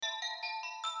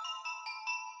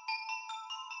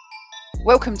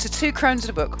Welcome to Two Crones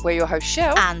and a Book. We're your host,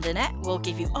 Shell. And Annette will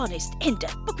give you honest,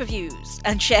 in-depth book reviews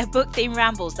and share book-themed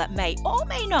rambles that may or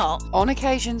may not, on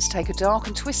occasions, take a dark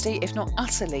and twisty, if not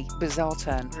utterly bizarre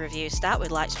turn. Reviews start with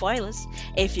light spoilers,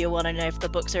 if you want to know if the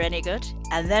books are any good.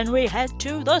 And then we head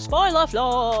to the spoiler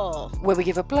floor, where we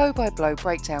give a blow-by-blow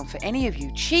breakdown for any of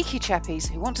you cheeky chappies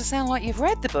who want to sound like you've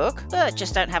read the book, but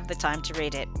just don't have the time to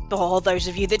read it. Or those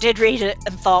of you that did read it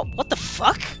and thought, what the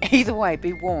fuck? Either way,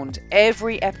 be warned,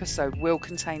 every episode will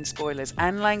contain spoilers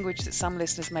and language that some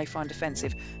listeners may find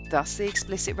offensive, thus the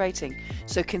explicit rating.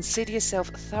 So consider yourself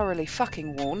thoroughly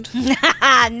fucking warned.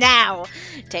 Now,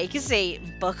 take a seat,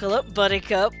 buckle up,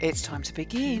 buttercup. It's time to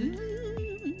begin.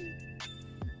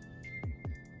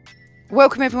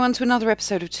 Welcome everyone to another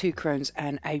episode of Two Crones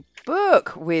and a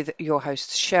Book with your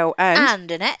hosts Shell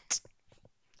and Annette.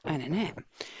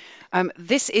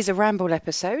 This is a ramble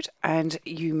episode, and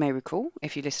you may recall,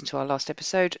 if you listened to our last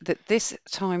episode, that this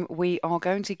time we are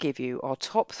going to give you our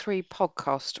top 3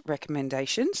 podcast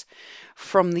recommendations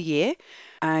from the year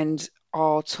and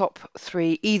our top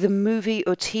 3 either movie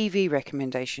or TV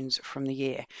recommendations from the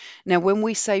year. Now, when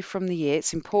we say from the year,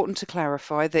 it's important to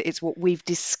clarify that it's what we've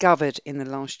discovered in the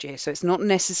last year. So it's not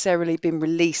necessarily been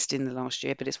released in the last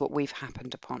year, but it's what we've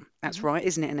happened upon. That's right,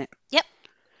 isn't it, Annette? Yep.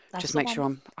 Just make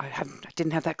sure I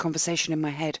didn't have that conversation in my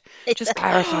head. Just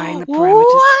clarifying the parameters.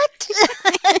 What?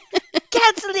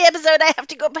 Cancel the episode. I have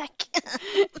to go back.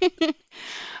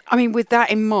 I mean, with that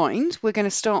in mind, we're going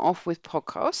to start off with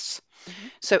podcasts. Mm-hmm.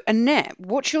 So, Annette,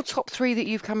 what's your top 3 that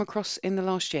you've come across in the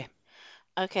last year?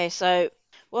 Okay, so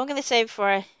what I'm going to say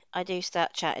before I do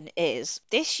start chatting is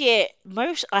this year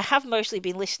I have mostly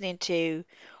been listening to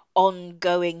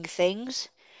ongoing things.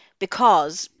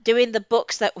 Because doing the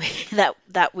books that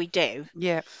we do,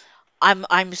 yeah,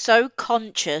 I'm so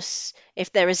conscious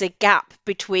if there is a gap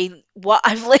between what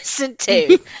I've listened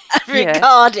to and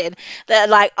recording that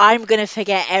like I'm gonna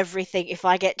forget everything if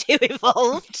I get too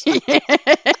involved.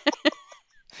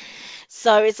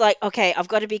 So it's like, okay, I've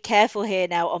got to be careful here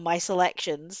now on my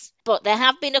selections. But there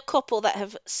have been a couple that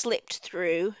have slipped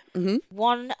through. Mm-hmm.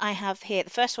 One I have here, the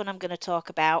first one I'm going to talk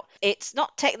about, it's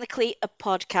not technically a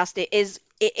podcast. It is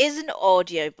an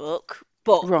audiobook,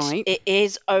 but it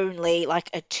is only like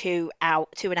a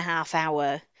 2.5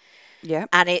 hour. Yeah.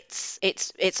 And it's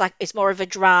like, it's more of a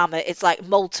drama. It's like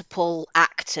multiple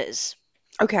actors.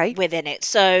 Okay. Within it.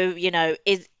 So, you know,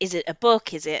 is it a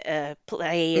book? Is it a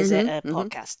play? Is it a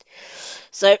podcast?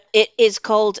 So it is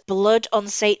called Blood on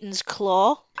Satan's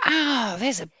Claw. Ah,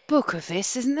 there's a book of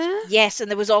this, isn't there? Yes,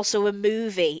 and there was also a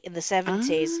movie in the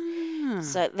 70s.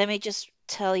 So let me just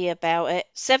tell you about it.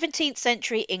 17th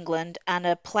century England, and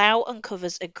a plough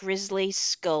uncovers a grisly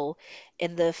skull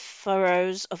in the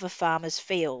furrows of a farmer's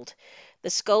field. The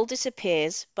skull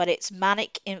disappears, but its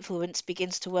manic influence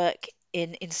begins to work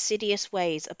in insidious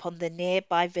ways upon the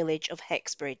nearby village of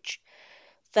Hexbridge.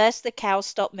 First the cows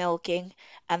stop milking,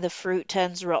 and the fruit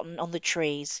turns rotten on the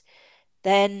trees.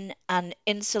 Then an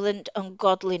insolent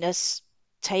ungodliness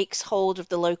takes hold of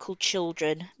the local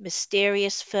children,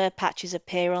 mysterious fur patches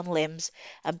appear on limbs,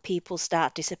 and people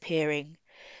start disappearing.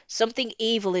 Something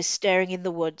evil is stirring in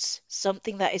the woods,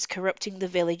 something that is corrupting the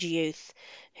village youth,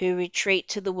 who retreat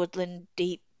to the woodland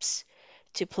deeps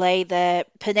to play their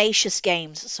pernicious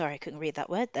games. Sorry, I couldn't read that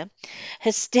word then.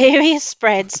 Hysteria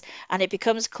spreads, and it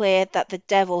becomes clear that the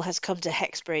devil has come to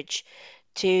Hexbridge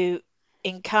to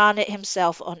incarnate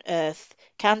himself on earth.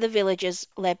 Can the villagers,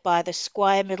 led by the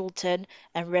Squire Middleton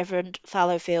and Reverend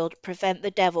Fallowfield, prevent the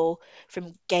devil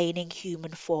from gaining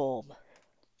human form?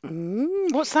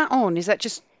 What's that on? Is that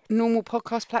just normal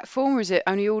podcast platform, or is it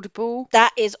only Audible?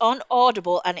 That is on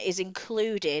Audible, and it is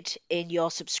included in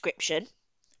your subscription.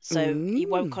 So it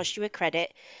won't cost you a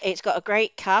credit. It's got a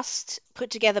great cast put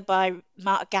together by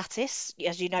Mark Gatiss,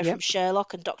 as you know, from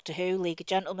Sherlock and Doctor Who, League of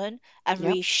Gentlemen, and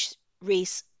Reece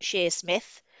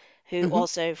Shearsmith, who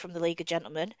also from the League of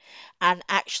Gentlemen. And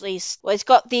actually, it's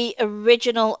got the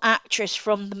original actress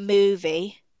from the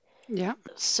movie. Yeah.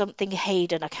 Something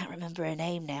Hayden, I can't remember her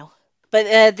name now.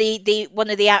 But the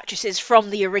one of the actresses from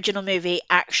the original movie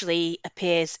actually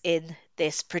appears in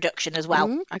this production as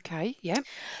well. Okay, yeah.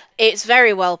 It's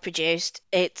very well produced.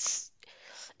 It's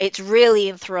really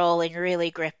enthralling, really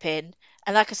gripping.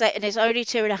 And like I say, and it's only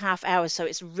 2.5 hours, so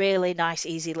it's really nice,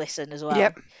 easy listen as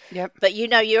well. Yep. But you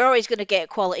know, you're always going to get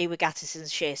quality with Gatiss and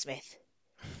Shearsmith.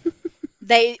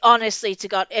 They honestly to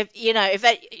God, if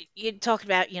you're talking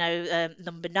about,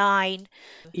 Number 9,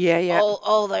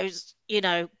 all those,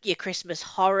 your Christmas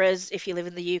horrors. If you live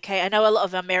in the UK, I know a lot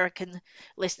of American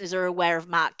listeners are aware of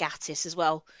Mark Gatiss as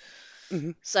well.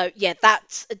 Hmm. So yeah,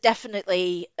 that's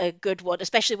definitely a good one,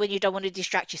 especially when you don't want to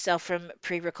distract yourself from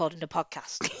pre-recording a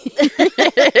podcast.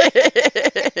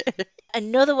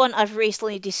 Another one I've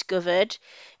recently discovered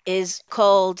is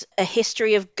called A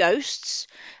History of Ghosts,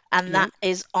 and Yeah. that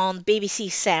is on BBC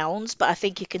Sounds, but I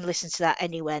think you can listen to that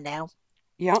anywhere now.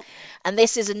 Yeah. And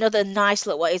this is another nice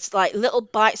little one. It's like little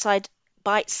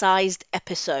bite-sized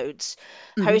episodes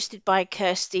Hmm. hosted by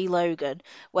Kirsty Logan,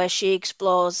 where she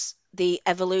explores the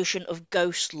evolution of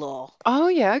ghost lore. Oh,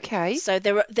 yeah. Okay. So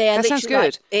they're That sounds literally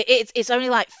like good. it's only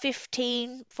like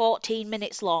 15, 14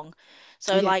 minutes long.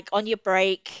 So Yeah. like on your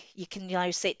break, you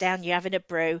can sit down, you're having a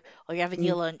brew or you're having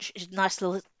your Mm. lunch. It's a nice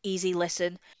little easy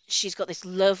listen. She's got this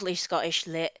lovely Scottish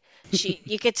lit.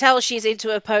 You could tell she's into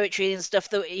her poetry and stuff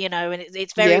that and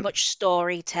it's very Yeah. much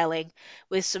storytelling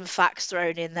with some facts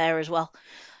thrown in there as well.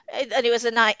 And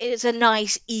it's a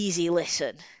nice easy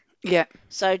listen. Yeah.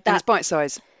 So And it's that bite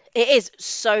size. it is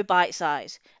so bite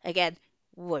size. Again,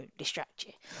 won't distract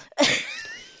you.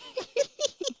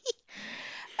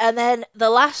 And then the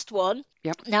last one,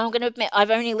 Yep. now I'm going to admit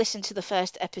I've only listened to the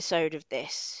first episode of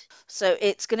this. So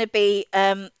it's going to be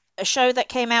a show that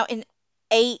came out in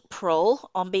April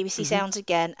on BBC Hmm. Sounds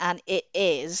again, and it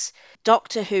is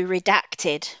Doctor Who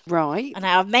Redacted. Right. And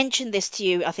I've mentioned this to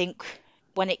you, I think,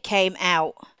 when it came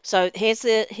out. So here's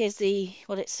the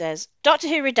what it says. Doctor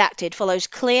Who Redacted follows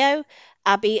Cleo,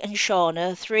 Abby, and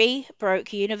Shauna, three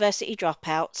broke university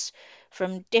dropouts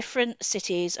from different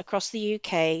cities across the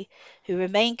UK who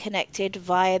remain connected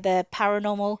via their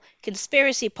paranormal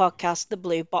conspiracy podcast, The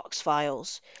Blue Box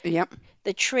Files. Yep.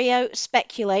 The trio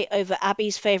speculate over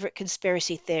Abby's favourite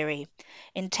conspiracy theory,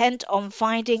 intent on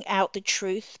finding out the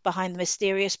truth behind the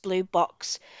mysterious blue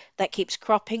box that keeps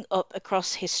cropping up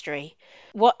across history.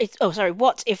 What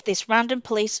if this random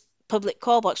police public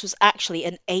call box was actually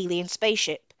an alien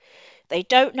spaceship? They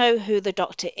don't know who the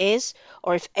Doctor is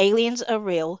or if aliens are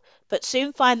real, but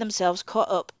soon find themselves caught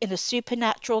up in a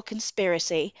supernatural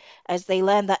conspiracy as they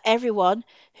learn that everyone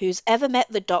who's ever met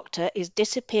the Doctor is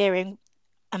disappearing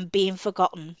and being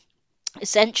forgotten.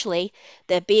 Essentially,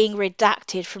 they're being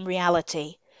redacted from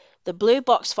reality. The Blue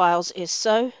Box Files is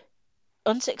so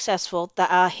unsuccessful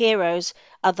that our heroes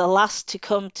are the last to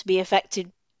come to be affected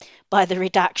by the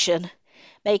redaction,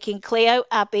 making Cleo,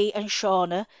 Abby, and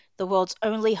Shauna the world's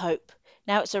only hope.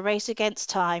 Now it's a race against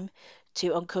time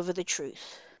to uncover the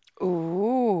truth.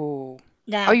 Ooh. Are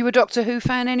Now, you a Doctor Who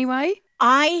fan anyway?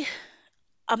 I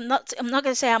I'm not going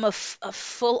to say I'm a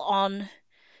full on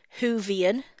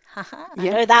Whovian. I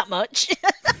Yeah. know that much.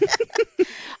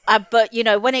 But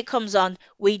when it comes on,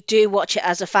 we do watch it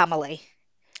as a family.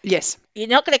 Yes. You're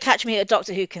not going to catch me at a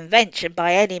Doctor Who convention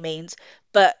by any means,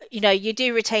 but you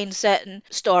do retain certain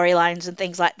storylines and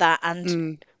things like that. And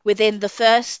Mm. within the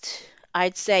first,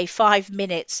 I'd say 5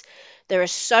 minutes, there are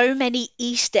so many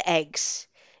Easter eggs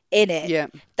in it Yeah.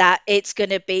 that it's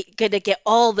gonna get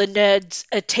all the nerds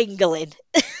a tingling.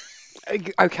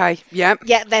 Okay. Yeah.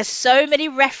 Yeah, there's so many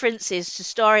references to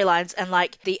storylines and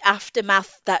like the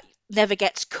aftermath that never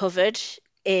gets covered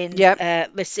in Yep.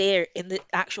 in the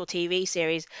actual TV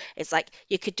series. It's like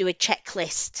you could do a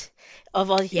checklist of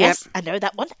all. Yep. Yes, I know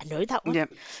that one. I know that one.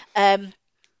 Yep. Um,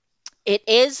 it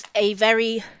is a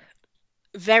very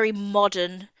very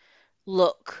modern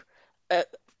look uh,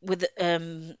 with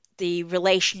the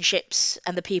relationships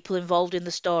and the people involved in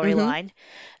the Hmm. storyline.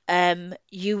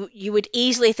 You would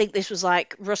easily think this was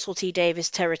like Russell T Davies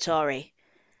territory,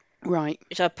 Right.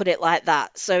 if I put it like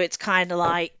that. So it's kind of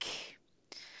like,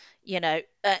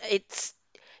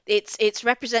 it's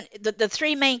represent the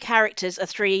three main characters are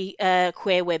three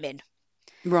queer women.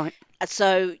 Right. And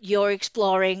so you're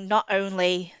exploring not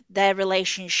only their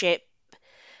relationship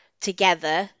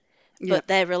together, Yep. but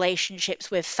their relationships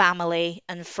with family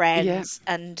and Yeah. friends,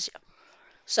 and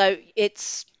so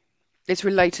It's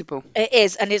relatable. it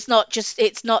is, and it's not just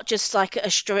like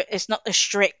it's not a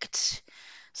strict Yep.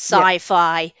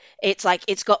 sci-fi. It's like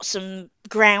it's got some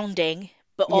grounding,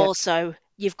 but Yep. also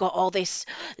you've got all this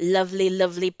lovely,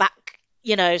 lovely back,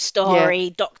 Yeah.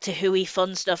 story, Doctor Who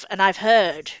fun stuff. And I've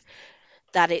heard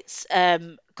that it's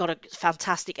got a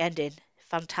fantastic ending.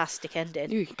 Fantastic ending.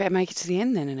 You better make it to the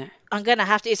end then, innit? I'm gonna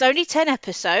have to. It's only 10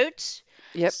 episodes,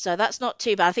 Yep. so that's not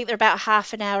too bad. I think they're about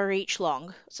half an hour each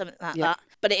long, something like Yep. that.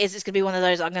 But it's gonna be one of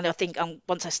those. I'm gonna think.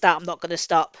 Once I start, I'm not gonna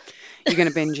stop. You're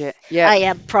gonna binge it. I Yep.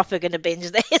 am proper gonna binge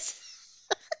this.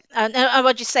 And I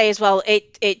would just say as well,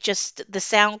 it just the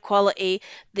sound quality,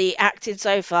 the acting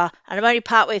so far, and I'm only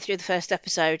partway through the first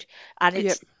episode, and Yep.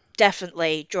 it's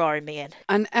definitely drawing me in.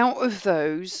 And out of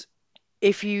those,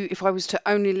 if I was to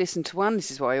only listen to one, this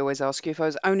is what I always ask you, if I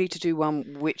was only to do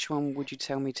one, which one would you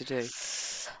tell me to do?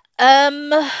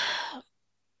 Um,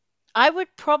 I would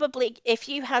probably, if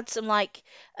you had some like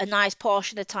a nice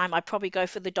portion of time, I'd probably go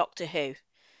for the Doctor Who.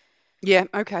 Yeah,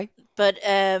 okay. But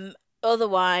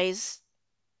otherwise,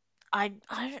 I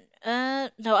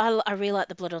don't no, I really like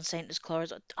the Blood on Satan's Claw.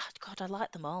 Oh, God, I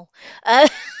like them all. Uh,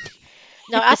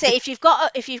 no, I say if you've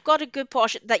got a good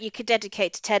portion that you could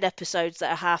dedicate to 10 episodes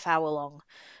that are half-hour long,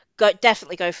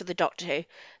 definitely go for the Doctor Who.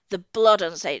 The Blood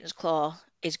on Satan's Claw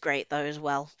is great though as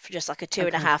well for just like a two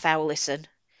and a Okay. half hour listen.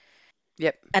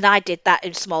 Yep. And I did that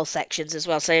in small sections as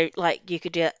well. So like you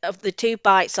could do of the two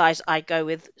bite size, I'd go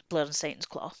with Blood on Satan's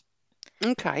Claw.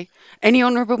 Okay. Any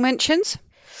honourable mentions?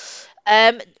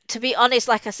 Um, to be honest,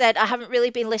 like I said, I haven't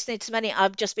really been listening to many.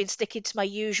 I've just been sticking to my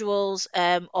usuals.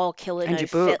 All killer And no your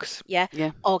fill, books? yeah,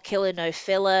 Yeah. all killer no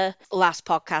filler. Last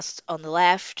podcast on the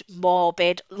left,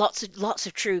 morbid, lots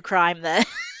of true crime there.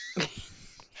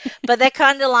 But they're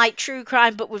kind of like true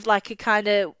crime, but with like a kind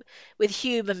of with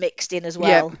humor mixed in as Yep.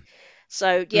 well.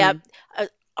 So yeah, Mm.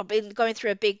 I've been going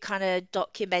through a big kind of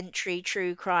documentary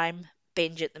true crime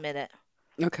binge at the minute.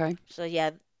 Okay. So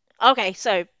yeah. Okay,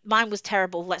 so mine was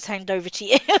terrible. Let's hand over to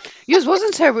you. Yours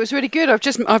wasn't terrible. It was really good.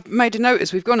 I've made a note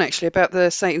as we've gone actually about the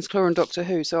Satan's Claw and Doctor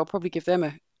Who, so I'll probably give them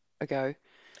a go.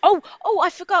 Oh, I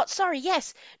forgot. Sorry.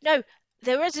 Yes. No,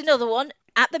 there is another one.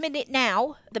 At the minute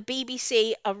now, the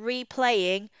BBC are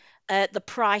replaying The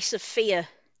Price of Fear.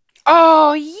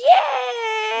 Oh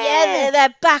Yeah, yeah.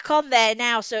 they're back on there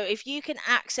now. So if you can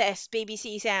access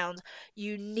BBC Sound,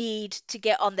 you need to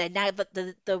get on there now that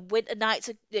the winter nights,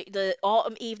 the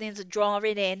autumn evenings are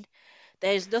drawing in.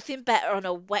 There's nothing better on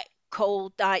a wet,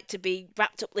 cold night to be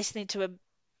wrapped up listening to a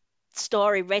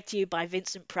story read to you by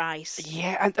Vincent Price.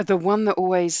 Yeah, and the one that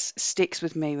always sticks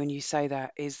with me when you say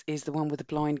that is the one with the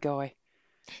blind guy.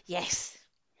 Yes,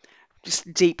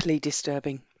 Just deeply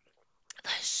disturbing.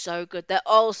 they're so good. They're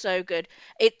all so good.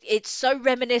 It's so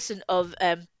reminiscent of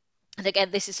and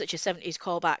again, this is such a 70s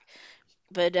callback,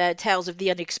 but Tales of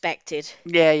the Unexpected.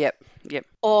 Yeah, yep, yep,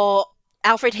 Or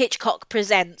Alfred Hitchcock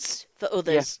Presents for yeah,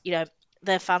 others.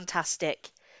 They're fantastic.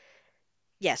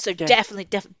 Yeah, so yeah. definitely,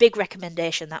 big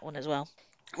recommendation that one as well.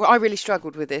 Well, I really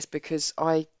struggled with this because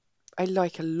I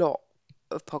like a lot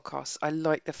of podcasts. I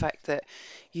like the fact that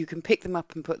you can pick them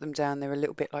up and put them down. They're a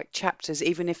little bit like chapters,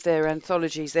 even if they're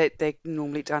anthologies. They're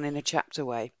normally done in a chapter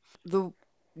way. The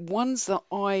ones that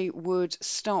I would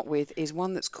start with is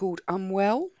one that's called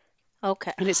Unwell,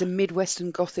 Okay. and it's a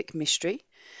Midwestern Gothic mystery.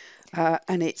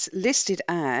 And it's listed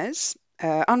as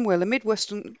Unwell, a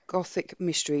Midwestern Gothic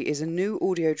mystery, is a new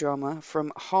audio drama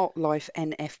from Heart Life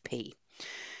NFP.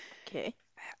 Okay.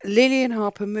 Lillian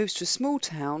Harper moves to a small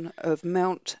town of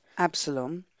Mount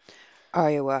Absalom,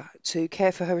 Iowa, to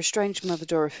care for her estranged mother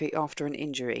Dorothy after an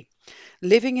injury.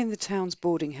 Living in the town's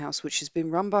boarding house, which has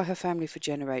been run by her family for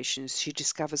generations, she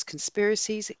discovers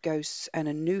conspiracies, ghosts, and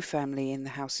a new family in the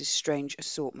house's strange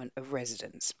assortment of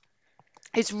residents.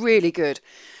 It's really good.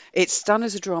 It's done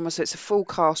as a drama, so it's a full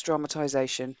cast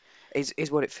dramatization, is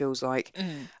what it feels like.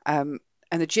 Mm. Um,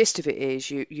 and the gist of it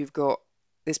is you've got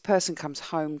this person comes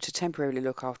home to temporarily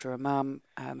look after a mum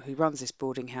who runs this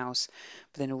boarding house,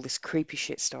 but then all this creepy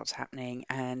shit starts happening,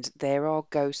 and there are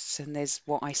ghosts, and there's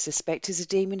what I suspect is a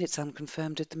demon. It's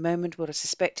unconfirmed at the moment. What I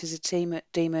suspect is a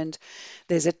demon.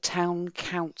 There's a town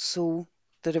council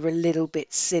that are a little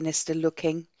bit sinister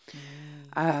looking.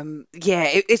 Mm. Yeah,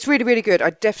 it's really, really good. I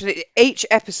definitely, each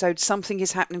episode, something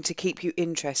is happening to keep you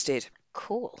interested.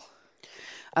 Cool.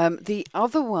 The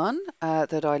other one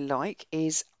that I like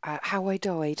is How I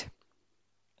Died.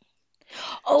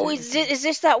 Oh, Don't know if you. is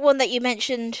this that one that you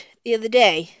mentioned the other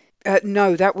day?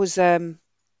 No, that was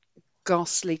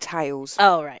Ghastly Tales.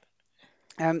 Oh, right.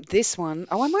 This one,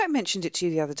 oh, I might have mentioned it to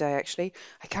you the other day, actually.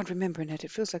 I can't remember, Annette.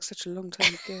 It feels like such a long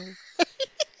time ago.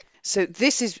 So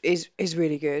this is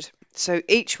really good. So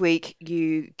each week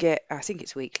you get, I think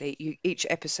it's weekly, each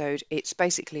episode, it's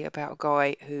basically about a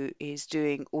guy who is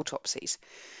doing autopsies.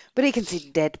 But he can see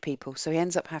dead people, so he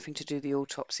ends up having to do the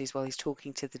autopsies while he's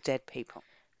talking to the dead people.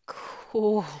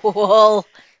 Cool.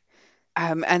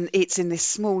 And it's in this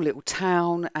small little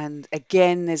town, and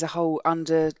again, there's a whole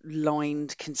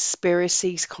underlined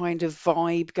conspiracies kind of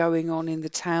vibe going on in the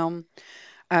town.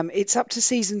 It's up to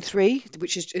season 3,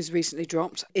 which is recently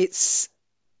dropped. Its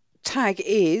tag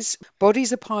is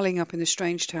bodies are piling up in the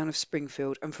strange town of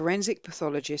Springfield, and forensic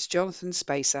pathologist Jonathan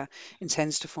Spacer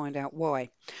intends to find out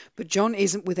why. But John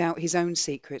isn't without his own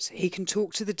secrets. He can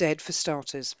talk to the dead for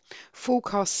starters. Full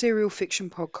cast serial fiction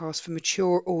podcast for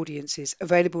mature audiences,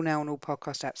 available now on all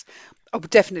podcast apps. I would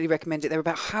definitely recommend it. They're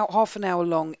about half an hour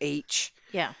long each.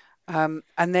 Yeah. And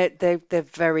they're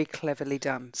very cleverly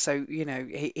done. So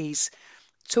he's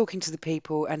talking to the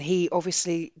people, and he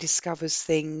obviously discovers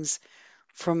things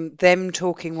from them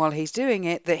talking while he's doing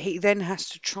it that he then has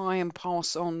to try and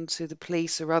pass on to the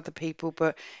police or other people.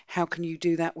 But how can you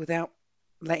do that without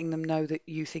letting them know that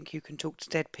you think you can talk to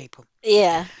dead people?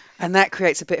 Yeah. And that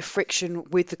creates a bit of friction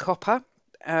with the copper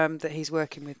that he's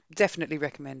working with. Definitely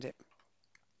recommend it.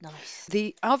 Nice.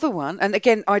 The other one, and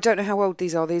again, I don't know how old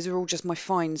these are. These are all just my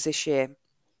finds this year.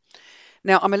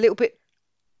 Now, I'm a little bit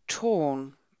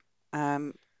torn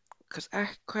because I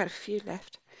quite a few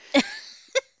left.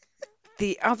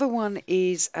 The other one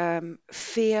is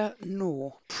Fear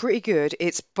Nor. Pretty good.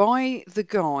 It's by the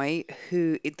guy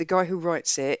who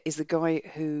writes it is the guy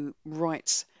who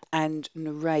writes and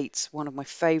narrates one of my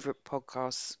favourite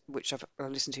podcasts, which I've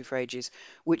listened to for ages,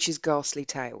 which is Ghastly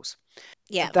Tales.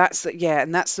 Yeah. Yeah,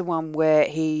 and that's the one where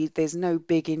there's no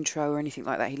big intro or anything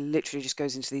like that. He literally just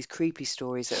goes into these creepy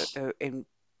stories that are in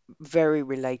very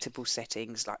relatable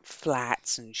settings like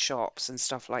flats and shops and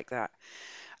stuff like that.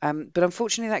 But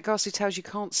unfortunately, that Ghastly Tales, you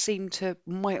can't seem to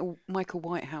Michael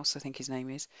Whitehouse, I think his name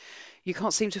is. You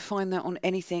can't seem to find that on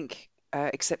anything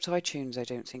except iTunes, I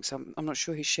don't think. So I'm not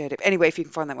sure who shared it. Anyway, if you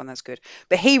can find that one, that's good.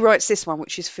 But he writes this one,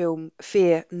 which is film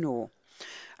Fear Nor.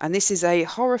 And this is a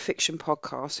horror fiction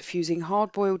podcast fusing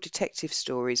hard-boiled detective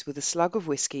stories with a slug of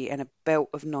whiskey and a belt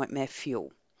of nightmare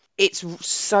fuel. It's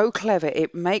so clever.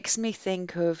 It makes me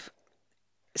think of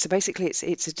so basically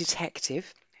it's a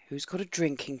detective who's got a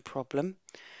drinking problem,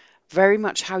 very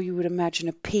much how you would imagine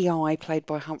a PI played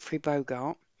by Humphrey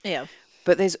Bogart. Yeah.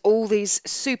 But there's all these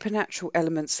supernatural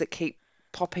elements that keep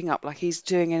popping up, like he's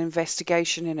doing an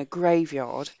investigation in a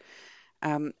graveyard,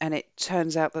 and it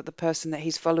turns out that the person that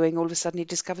he's following, all of a sudden he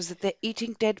discovers that they're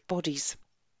eating dead bodies.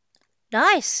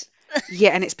 Nice. Yeah,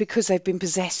 and it's because they've been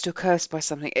possessed or cursed by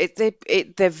something.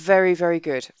 They're very, very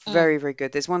good. Mm. Very, very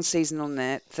good. There's one season on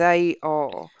there. They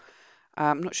are,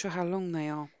 I'm not sure how long they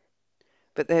are,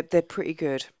 but they're pretty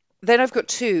good. Then I've got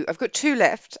two. I've got two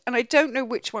left, and I don't know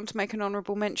which one to make an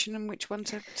honourable mention and which one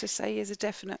to say is a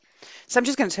definite. So I'm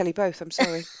just going to tell you both. I'm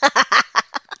sorry.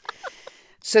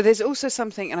 So there's also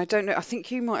something, and I don't know. I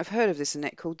think you might have heard of this,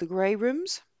 Annette, called the Grey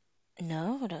Rooms.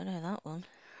 No, I don't know that one.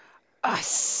 Ah,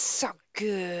 so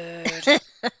good.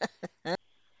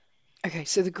 Okay,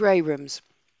 so the Grey Rooms.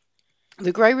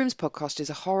 The Grey Rooms podcast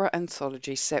is a horror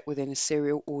anthology set within a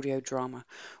serial audio drama,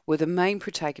 where the main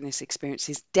protagonist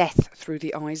experiences death through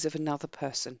the eyes of another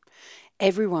person.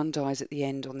 Everyone dies at the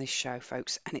end on this show,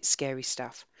 folks, and it's scary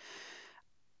stuff.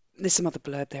 There's some other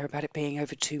blurb there about it being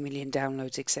over 2 million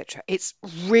downloads, etc. It's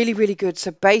really, really good. So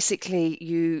basically,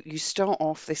 you start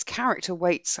off. This character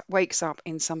wakes up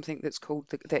in something that's called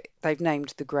that they've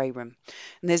named the Grey Room,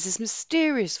 and there's this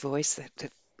mysterious voice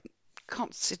that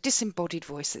can't, it's a disembodied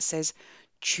voice that says,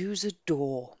 "Choose a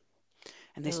door."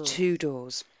 And there's Ooh. two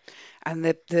doors, and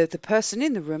the person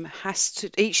in the room has to.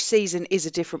 Each season is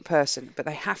a different person, but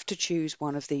they have to choose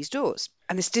one of these doors.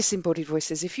 And this disembodied voice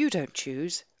says, "If you don't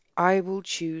choose, I will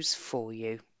choose for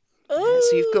you." Yeah,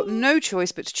 so you've got Ooh. no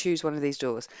choice but to choose one of these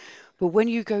doors. But when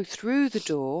you go through the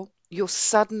door, you're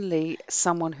suddenly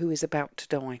someone who is about to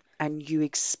die, and you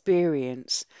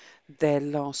experience their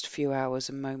last few hours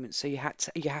and moments. So you have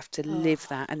to Oh. live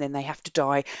that, and then they have to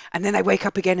die, and then they wake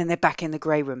up again, and they're back in the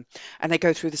grey room, and they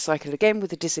go through the cycle again with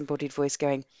the disembodied voice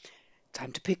going,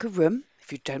 "Time to pick a room.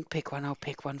 If you don't pick one, I'll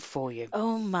pick one for you."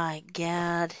 Oh my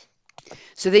God.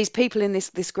 So these people in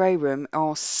this grey room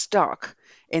are stuck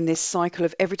in this cycle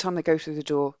of every time they go through the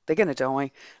door, they're going to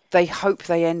die. They hope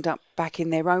they end up back in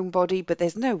their own body, but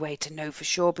there's no way to know for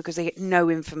sure because they get no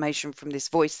information from this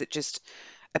voice that just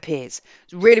appears.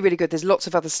 It's really, really good. There's lots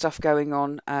of other stuff going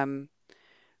on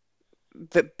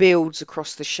that builds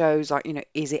across the shows. Like,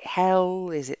 is it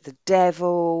hell? Is it the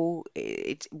devil?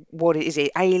 What is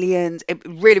it? Aliens?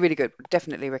 Really, really good.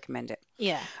 Definitely recommend it.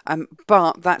 Yeah.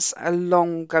 But that's a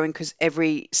long going because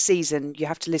every season you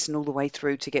have to listen all the way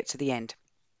through to get to the end,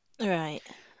 Right.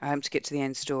 to get to the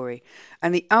end story.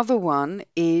 And the other one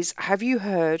is, have you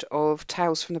heard of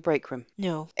Tales from the Break Room?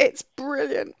 No. It's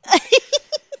brilliant.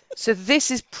 So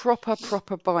this is proper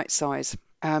bite size.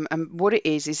 And what it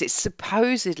is it's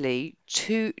supposedly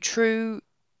two true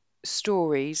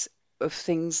stories of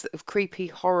things of creepy,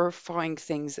 horrifying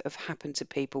things that have happened to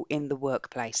people in the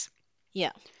workplace.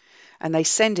 Yeah. And they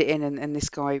send it in, and this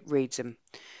guy reads them.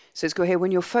 So it's got here,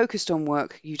 when you're focused on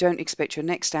work, you don't expect your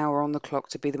next hour on the clock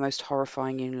to be the most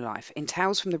horrifying in your life. In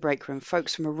Tales from the Break Room,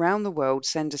 folks from around the world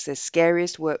send us their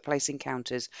scariest workplace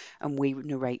encounters, and we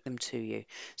narrate them to you.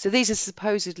 So these are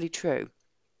supposedly true.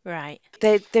 Right.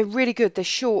 They're really good. They're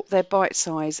short, they're bite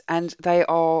size, and they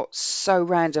are so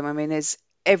random. I mean, there's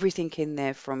everything in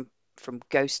there from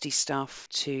ghosty stuff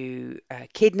to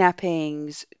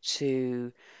kidnappings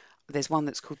to There's one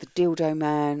that's called the Dildo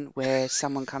Man, where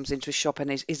someone comes into a shop and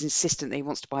is insistent that he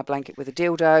wants to buy a blanket with a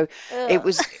dildo. It Ugh.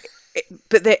 was,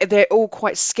 but they're all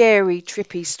quite scary,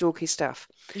 trippy, stalky stuff.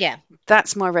 Yeah,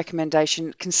 That's my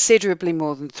recommendation. Considerably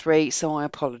more than 3, so I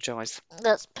apologise.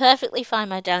 that's perfectly fine,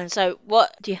 my darling. So,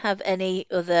 what do you have any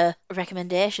other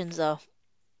recommendations or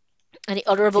any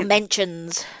I honourable think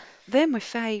mentions? they're my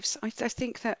faves. I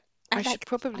think that I I should like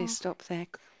them probably all. stop there.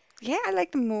 Yeah, I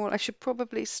like them all. I should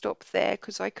probably stop there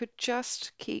because I could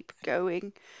just keep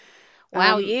going.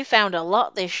 Wow, Um, you found a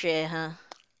lot this year, huh?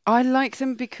 I like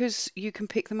them because you can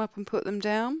pick them up and put them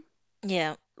down.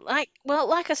 Yeah. Like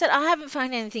I said, I haven't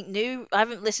found anything new. I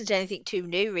haven't listened to anything too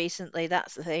new recently.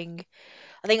 That's the thing.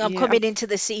 I think I'm Yeah, coming into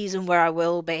the season where I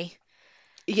will be.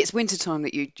 it's winter time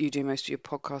that you do most of your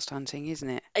podcast hunting, isn't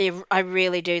it? I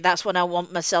really do. That's when I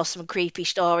want myself some creepy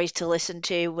stories to listen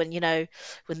to when,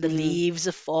 when the Mm. leaves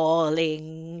are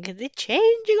falling, the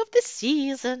changing of the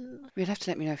season. You'll have to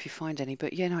let me know if you find any.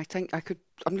 But yeah, no, I think I could.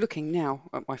 I'm looking now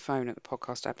at my phone at the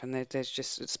podcast app, and there's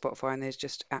just at Spotify, and there's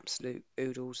just absolute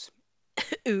oodles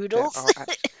that Oodles. are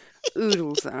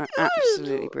oodles that are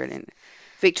absolutely Oodles. brilliant.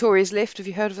 Victoria's Lift. Have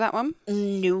you heard of that one?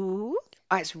 No.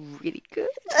 Oh, it's really good.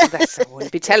 Well, I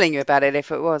wouldn't be telling you about it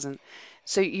if it wasn't.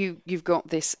 So you've got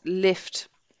this lift,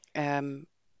 um,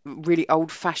 really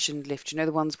old-fashioned lift. You know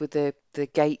the ones with the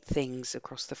gate things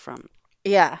across the front.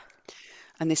 Yeah.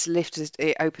 And this lift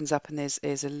it opens up, and there's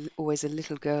always a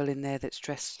little girl in there that's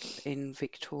dressed in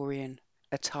Victorian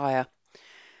attire.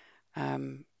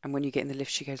 And when you get in the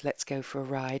lift, she goes, "Let's go for a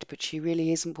ride," but she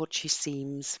really isn't what she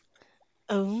seems.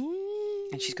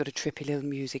 And she's Oh. got a trippy little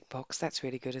music box. That's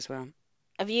really good as well.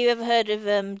 Have you ever heard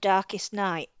of Darkest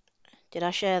Night? Did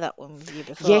I share that one with you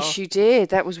before? Yes, you did.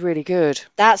 That was really good.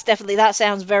 That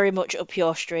sounds very much up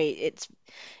your street.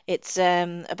 It's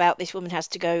about this woman has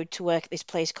to go to work at this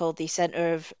place called the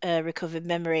Center of Recovered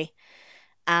Memory,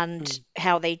 and Mm,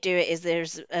 how they do it is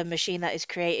there's a machine that is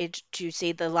created to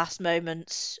see the last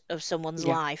moments of someone's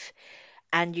yeah, life,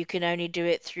 and you can only do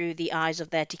it through the eyes of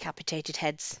their decapitated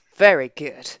heads. very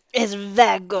good. It's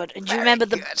very good. And Very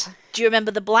good. do you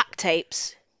remember the black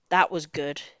tapes? That was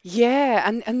good. Yeah,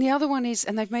 and the other one is,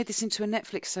 and they've made this into a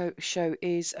Netflix show,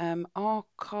 is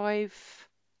Archive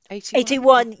 81.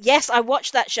 81. Yes, I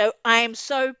watched that show. I am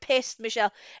so pissed,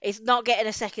 Michelle. It's not getting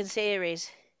a second series.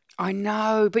 I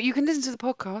know, but you can listen to the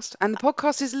podcast, and the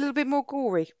podcast is a little bit more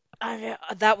gory. And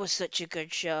that was such a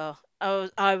good show.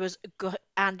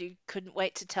 Andy couldn't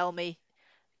wait to tell me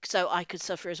so I could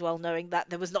suffer as well, knowing that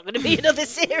there was not going to be another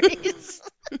series.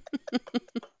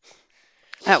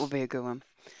 That would be a good one.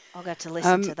 I'll get to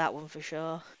listen Um, to that one for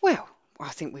sure. well, I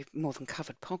think we've more than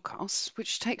covered podcasts,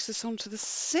 which takes us on to the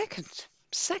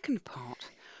second part,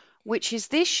 which is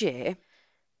this year.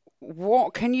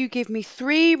 What can you give me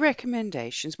 3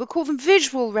 recommendations? We'll call them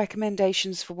visual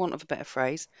recommendations, for want of a better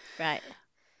phrase, Right.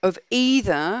 of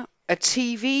either a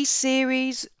TV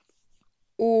series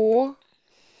or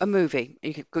a movie.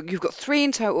 You've got 3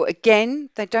 in total. Again,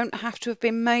 they don't have to have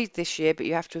been made this year, but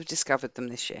you have to have discovered them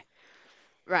this year.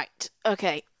 Right.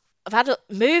 Okay. I've had a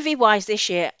movie wise this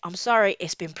year. I'm sorry,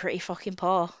 it's been pretty fucking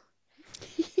poor.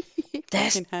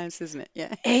 There's Fucking house, isn't it?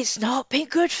 Yeah. It's not been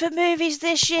good for movies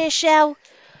this year, Shell.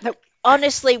 No.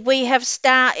 Honestly, we have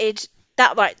started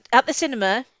that right at the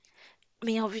cinema. I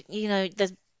mean,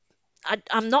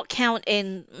 I'm not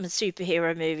counting the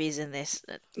superhero movies in this.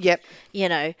 Yep. You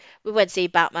know, we went to see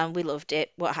Batman, we loved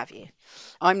it, what have you.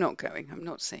 I'm not going. I'm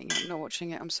not seeing it. I'm not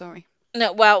watching it. I'm sorry.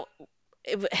 No, well,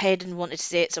 Hayden wanted to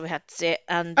see it, so we had to see it,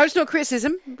 Oh, and it's not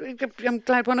criticism. I'm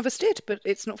glad one of us did, but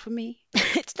it's not for me.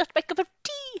 it's not my cup of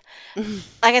tea.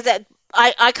 Like I said,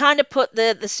 I kind of put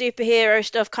the superhero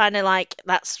stuff kind of like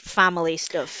that's family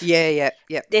stuff. Yeah, yeah,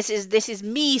 yeah. This is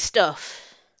me stuff.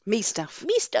 Me stuff.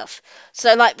 Me stuff.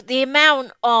 So like the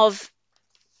amount of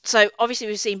so obviously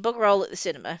we've seen Bugger All at the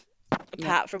cinema, Yeah.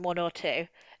 apart from one or two,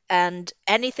 and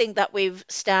anything that we've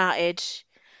started,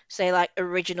 say like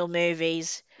original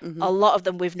movies, Hmm. a lot of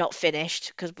them we've not finished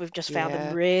because we've just found them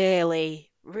Yeah. really,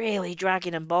 really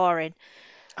dragging and boring.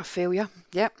 I feel ya.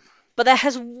 Yep. But there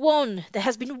has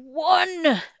been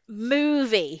one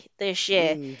movie this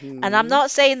year, and I'm Hmm.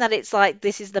 not saying that it's like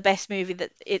this is the best movie,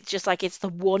 that it's just like it's the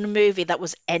one movie that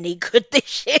was any good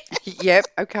this year, Yep.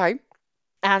 Okay.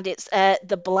 and it's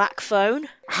The Black Phone.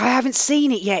 I haven't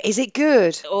seen it yet. Is it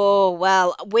good? Oh,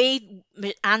 well,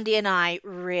 Andy and I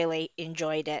really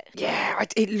enjoyed it. Yeah,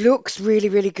 it looks really,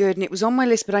 really good, and it was on my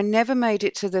list, but I never made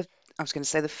it to the. I was going to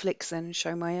say the flicks then and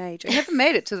show my age. I never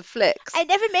made it to the flicks. I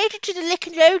never made it to the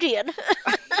Nickelodeon.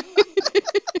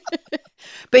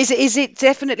 But is it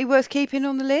definitely worth keeping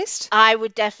on the list? I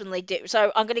would definitely do.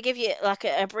 So I'm going to give you like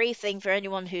a brief thing for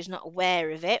anyone who's not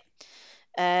aware of it.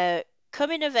 Uh,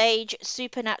 Coming of age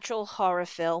supernatural horror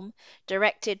film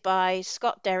directed by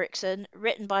Scott Derrickson,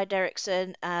 written by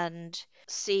Derrickson and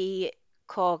C.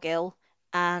 Corgill,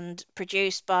 and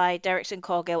produced by Derrickson,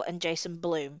 Corgill, and Jason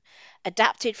Blum.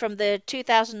 Adapted from the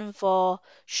 2004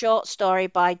 short story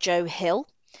by Joe Hill.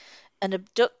 An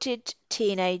abducted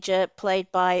teenager, played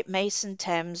by Mason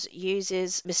Thames,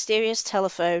 uses mysterious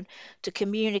telephone to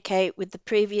communicate with the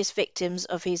previous victims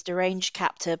of his deranged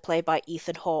captor, played by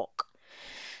Ethan Hawke.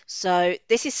 So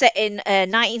this is set in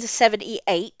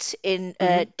 1978 in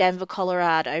Hmm. Denver,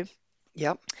 Colorado,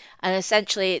 Yep. and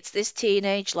essentially it's this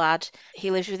teenage lad.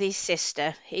 He lives with his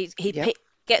sister. Yep.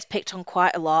 Gets picked on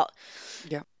quite a lot.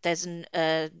 Yep. There's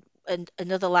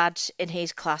another lad in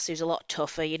his class who's a lot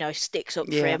tougher. Sticks up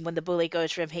for Yeah. him. When the bully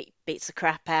goes for him, he beats the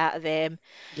crap out of him.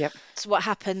 Yep. So what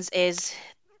happens is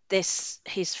this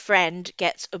his friend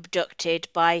gets abducted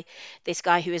by this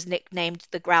guy who is nicknamed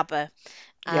the Grabber,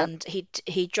 Yep. and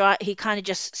he kind of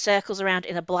just circles around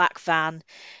in a black van.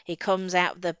 He comes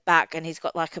out the back and he's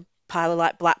got like a pile of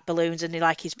like black balloons, and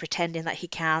he's pretending that he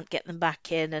can't get them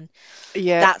back in, and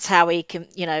Yep. that's how he can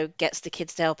gets the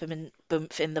kids to help him and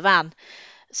bump in the van.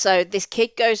 So this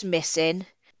kid goes missing.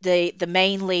 The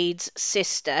main lead's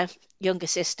sister, younger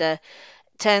sister,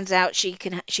 turns out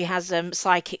she has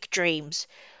psychic dreams,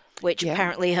 which Yep.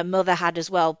 apparently her mother had as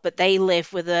well, but they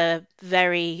live with a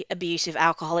very abusive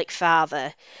alcoholic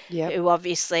father Yep. who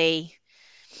obviously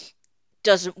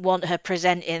doesn't want her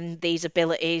presenting these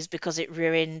abilities because it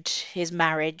ruined his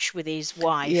marriage with his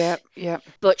wife. Yep. Yep.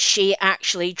 But she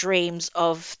actually dreams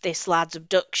of this lad's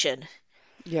abduction.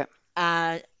 Yep.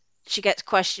 Uh, she gets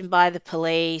questioned by the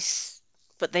police,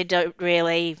 but they don't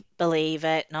really believe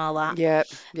it and all that. Yep.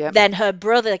 Yep. Then her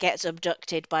brother gets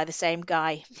abducted by the same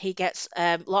guy. He gets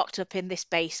locked up in this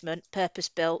basement, purpose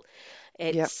built.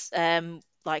 Yep. It's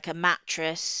like a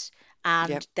mattress, Yep.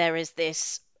 and there is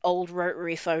this old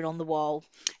rotary phone on the wall.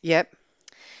 Yep.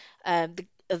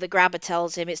 The grabber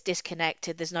tells him it's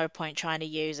disconnected. There's no point trying to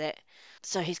use it.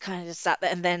 So he's kind of just sat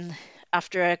there, and then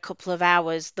after a couple of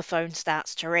hours, the phone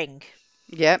starts to ring.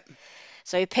 Yep.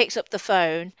 So he picks up the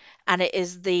phone, and it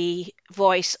is the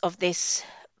voice of this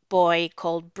boy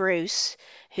called Bruce,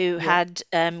 who Yep.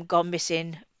 had gone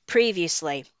missing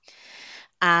previously,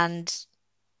 and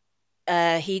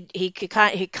he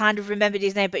kind of remembered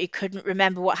his name, but he couldn't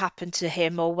remember what happened to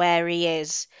him or where he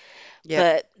is.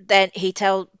 Yep. But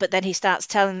then he starts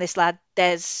telling this lad,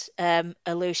 there's a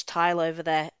loose tile over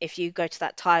there. If you go to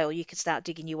that tile, you can start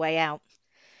digging your way out.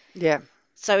 Yep.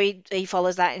 So he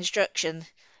follows that instruction.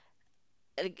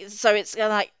 So it's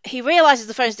like he realizes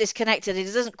the phone's disconnected.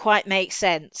 It doesn't quite make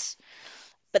sense.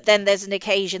 But then there's an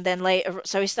occasion then later,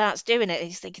 so he starts doing it.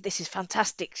 He's thinking, this is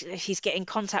fantastic. He's getting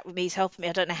contact with me. He's helping me.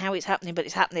 I don't know how it's happening, but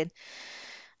it's happening.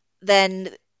 Then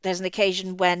there's an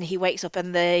occasion when he wakes up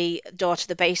and the door to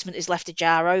the basement is left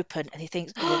ajar open, and he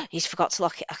thinks, Yep. oh, he's forgot to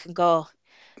lock it. I can go.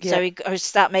 So Yep. he goes to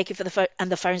start making for the phone, and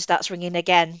the phone starts ringing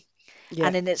again. And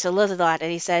Yep. then it's another lad,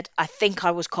 and he said, I think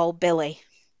I was called Billy.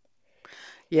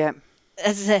 Yep.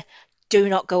 As a, do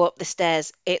not go up the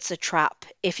stairs. It's a trap.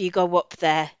 If you go up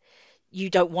there, you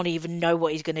don't want to even know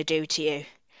what he's going to do to you.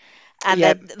 And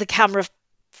Yep. then the camera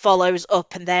follows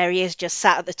up, and there he is, just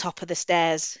sat at the top of the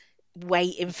stairs,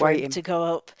 waiting for him Waiting. to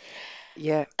go up.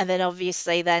 Yeah. And then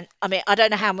obviously, I mean, I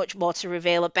don't know how much more to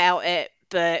reveal about it,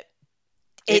 but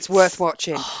It's worth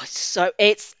watching.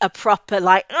 it's a proper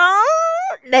like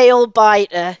nail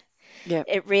biter. Yep.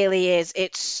 It really is.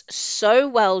 It's so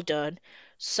well done,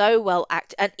 so well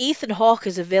acted, and Ethan Hawke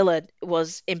as a villain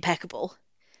was impeccable.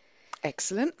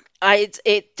 Excellent.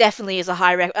 It definitely is a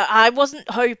high rec. I wasn't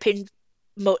hoping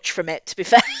much from it, to be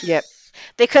fair, Yep.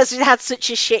 because it had such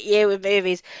a shit year with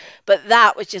movies. But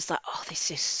that was just like, oh,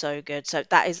 this is so good. So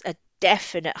that is a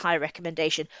definite high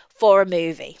recommendation for a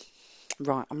movie.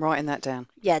 Right. I'm writing that down.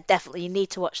 Yeah, definitely. You need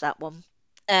to watch that one.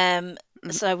 Mm.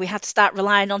 So we had to start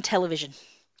relying on television.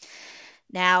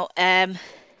 Now,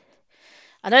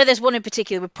 I know there's one in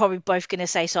particular we're probably both going to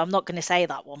say, so I'm not going to say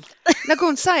that one. Now go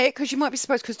on, say it because you might be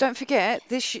surprised. Because don't forget,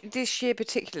 this year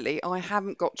particularly, I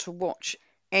haven't got to watch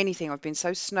anything. I've been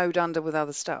so snowed under with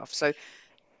other stuff. So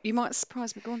you might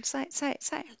surprise me. Go on, say it. Say it.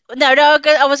 Say it. No,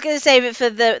 I was going to save it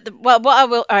for well, what I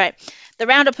will. All right, the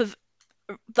roundup of.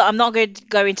 But I'm not going to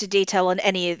go into detail on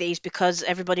any of these because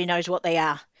everybody knows what they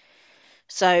are.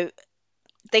 So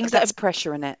things that That's have.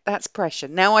 pressure, Annette. That's pressure.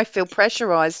 Now I feel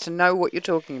pressurized to know what you're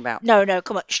talking about. No,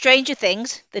 come on. Stranger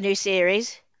Things, the new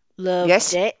series. Loved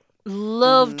Yes. it.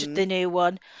 Loved Mm. the new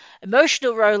one.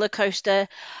 Emotional roller coaster.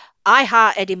 I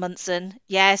heart Eddie Munson.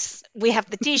 Yes, we have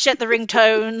the T-shirt, the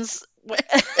ringtones,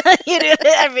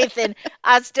 everything.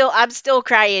 I'm still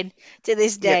crying to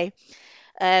this Yep. day.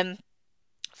 Um,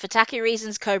 for tacky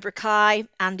reasons, Cobra Kai.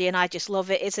 Andy and I just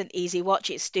love it. It's an easy watch.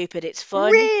 It's stupid. It's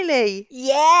fun. Really?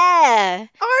 Yeah,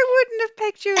 I wouldn't have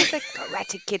pegged you as a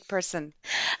Karate Kid person.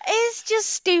 it's just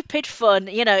stupid fun.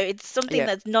 It's something Yep.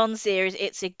 that's non-serious.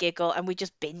 It's a giggle, and we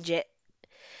just binge it.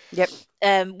 Yep.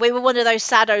 We were one of those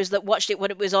saddos that watched it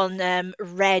when it was on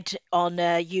Red on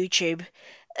YouTube.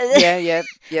 Yeah. Yeah.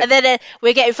 Yep. And then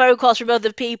we're getting phone calls from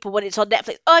other people when it's on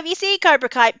Netflix. Oh, have you seen Cobra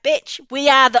Kai? Bitch, we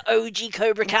are the OG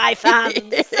Cobra Kai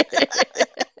fans.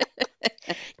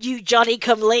 You Johnny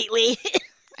come lately.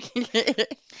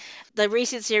 The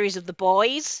recent series of The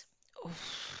Boys.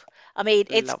 I mean,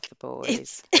 Love the it's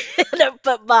boys. no,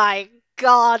 but my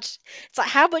God, it's like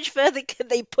how much further can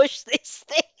they push this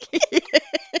thing?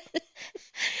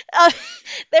 Uh,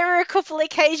 there were a couple of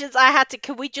occasions I had to.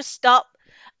 Can we just stop?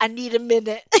 I need a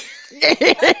minute.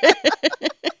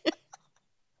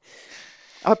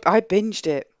 I binged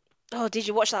it. Oh, did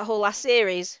you watch that whole last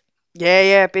series? Yeah,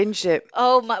 yeah, binged it.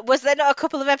 Oh my, was there not a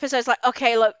couple of episodes like,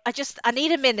 okay, look, I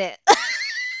need a minute.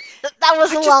 That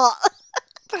was I a just lot.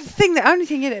 the only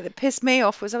thing in it that pissed me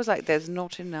off was I was like, there's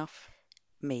not enough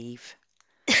Meave.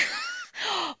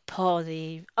 Poor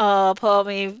me. Oh, poor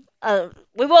me.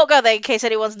 We won't go there in case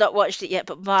anyone's not watched it yet,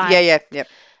 but Yeah, my yeah, yep.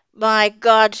 my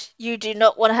God, you do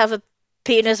not want to have a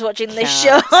penis watching this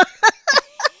show. Cat.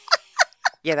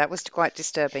 Yeah, that was quite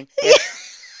disturbing. Yep.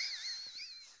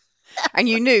 And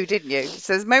you knew, didn't you?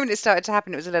 So the moment it started to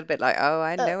happen, it was a little bit like, oh,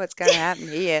 I know what's going to happen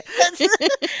here.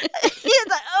 It's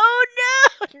like, oh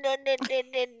no, no, no, no,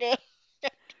 no, no.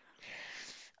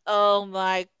 Oh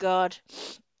my God.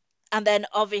 And then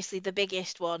obviously the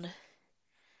biggest one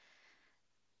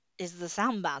is the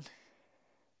Sandman.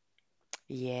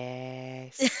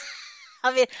 Yes.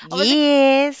 I mean, I wasn't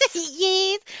Yes.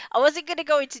 yes, I wasn't going to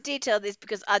go into detail on this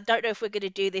because I don't know if we're going to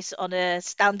do this on a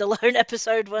standalone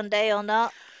episode one day or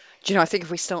not. Do you know, I think if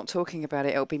we start talking about it,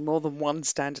 it'll be more than one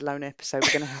standalone episode.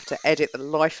 We're going to have to edit the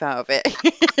life out of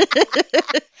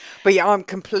it. But yeah, I'm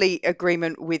complete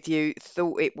agreement with you.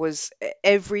 Thought it was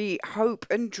every hope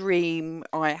and dream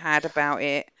I had about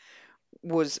it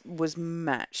was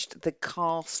matched. The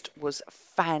cast was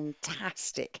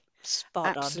fantastic.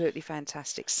 Spot on. Absolutely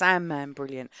fantastic. Sandman,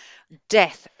 brilliant.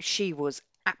 Death, she was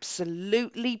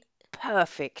absolutely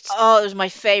perfect. Oh, it was my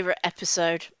favorite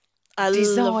episode. I loved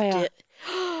Desire. it.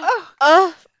 Oh,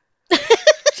 Oh.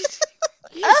 just,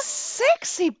 you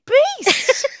sexy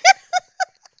beast.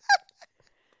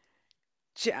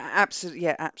 Absolutely,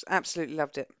 yeah, absolutely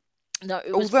loved it. No,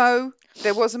 it was. Although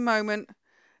there was a moment,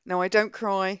 no, I don't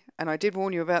cry, and I did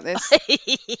warn you about this,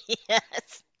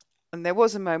 Yes. and there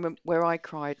was a moment where I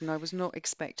cried, and I was not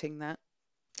expecting that.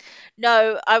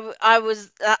 No, I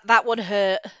was that one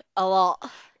hurt a lot.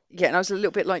 Yeah, and I was a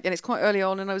little bit like, and it's quite early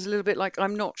on, and I was a little bit like,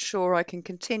 I'm not sure I can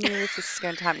continue if this is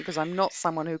going to happen because I'm not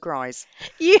someone who cries.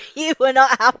 You were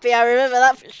not happy. I remember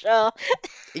that for sure.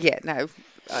 Yeah, no,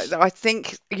 I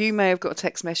think you may have got a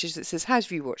text message that says,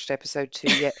 "Have you watched episode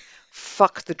 2 yet?"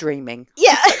 Fuck the dreaming.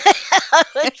 Yeah,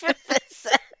 100%.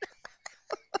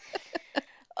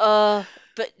 Uh,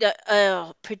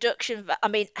 but production. I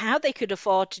mean, how they could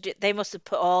afford to do? They must have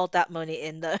put all that money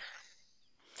in there.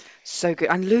 So good.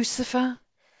 And Lucifer?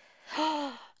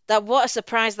 That what a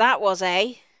surprise that was,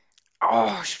 eh?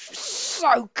 Oh,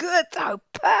 so good though.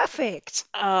 Perfect.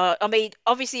 I mean,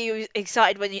 obviously you were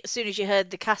excited as soon as you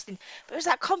heard the casting, but it was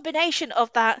that combination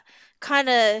of that kind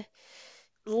of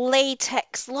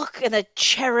latex look and a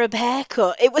cherub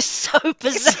haircut. It was so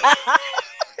bizarre.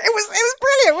 It was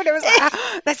brilliant when it was like,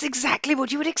 "Ah, that's exactly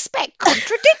what you would expect.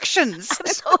 Contradictions." I'm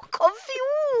so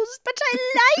confused, but I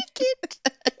like it.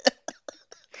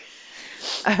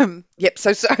 Yep.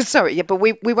 So sorry. Yeah, but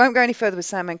we won't go any further with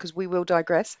Sandman because we will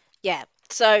digress. Yeah,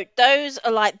 so those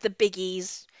are like the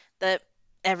biggies that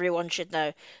everyone should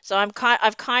know. So I've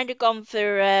kind of gone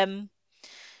for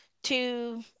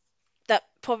two that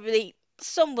probably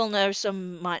some will know,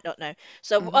 some might not know.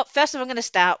 So Hmm. first of all, I'm going to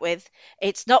start with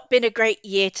it's not been a great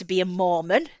year to be a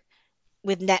Mormon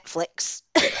with Netflix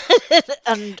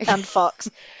and Fox.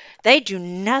 They do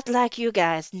not like you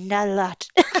guys, not a lot.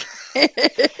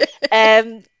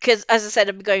 Because as I said,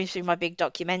 I'm going through my big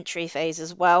documentary phase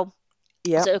as well.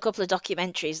 Yep. So a couple of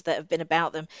documentaries that have been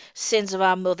about them. Sins of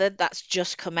Our Mother, that's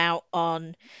just come out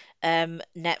on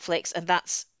Netflix, and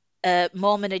that's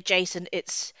Mormon adjacent.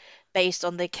 It's based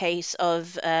on the case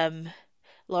of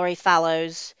Laurie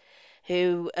Fallows,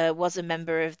 who was a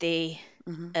member of the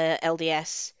Hmm.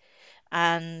 LDS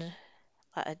and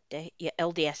yeah,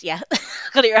 LDS, yeah,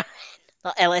 got it right.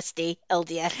 Not LSD,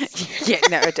 LDS. Yeah,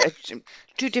 no,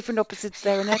 two different opposites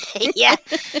there, Annette. Yeah.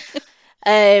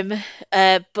 Um,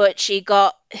 but she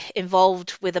got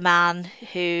involved with a man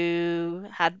who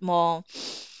had more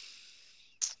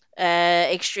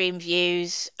extreme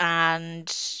views,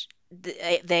 and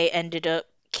they ended up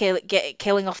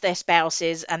killing off their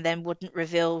spouses, and then wouldn't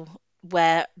reveal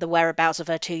where the whereabouts of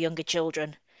her two younger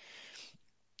children.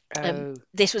 Oh,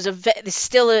 This was this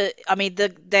still a, I mean,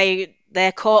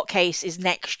 their court case is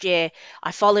next year.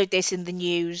 I followed this in the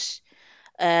news.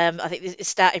 I think it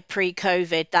started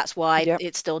pre-COVID. That's why yep.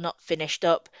 it's still not finished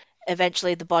up.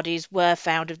 Eventually, the bodies were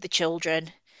found of the children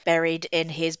buried in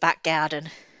his back garden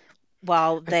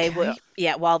Okay.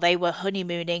 while they were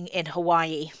honeymooning in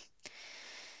Hawaii.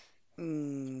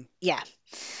 Mm, Yeah.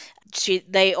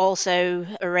 They also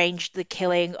arranged the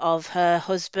killing of her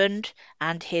husband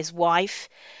and his wife,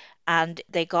 and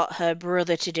they got her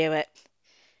brother to do it.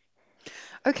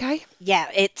 okay. Yeah,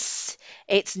 it's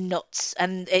nuts,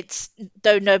 and it's,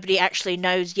 though nobody actually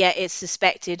knows yet, it's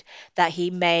suspected that he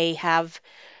may have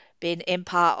been in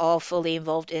part or fully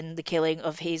involved in the killing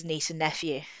of his niece and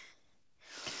nephew.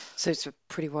 So it's a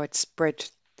pretty widespread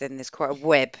then. There's quite a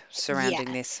web Yeah,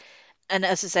 surrounding this. and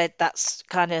as I said, that's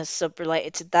kind of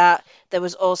sub-related to that. There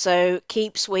was also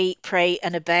Keep Sweet, Pray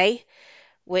and Obey,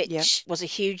 Yep. which was a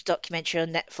huge documentary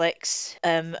on Netflix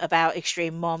about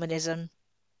extreme Mormonism.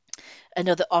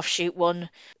 Another offshoot one.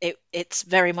 It's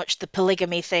very much the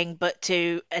polygamy thing, but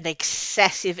to an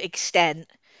excessive extent.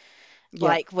 Yep.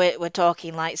 Like we're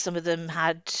talking like some of them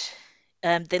had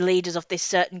the leaders of this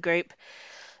certain group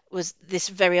was this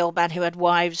very old man who had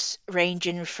wives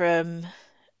ranging from,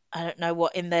 I don't know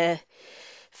what, in their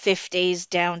 50s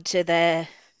down to their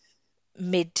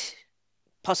mid,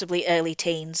 possibly early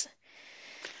teens.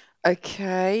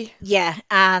 Okay. Yeah,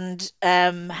 and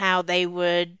how they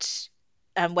would,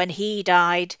 when he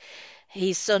died,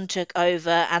 his son took over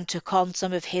and took on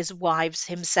some of his wives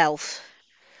himself.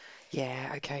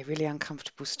 Yeah. Okay. Really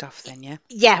uncomfortable stuff then. Yeah.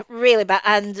 Yeah, really bad,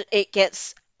 and it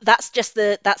gets, that's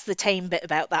the tame bit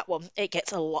about that one. It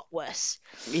gets a lot worse.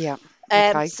 Yeah.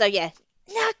 Okay. So yeah,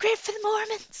 not great for the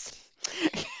Mormons.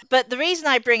 But the reason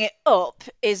I bring it up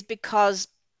is because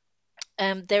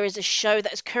there is a show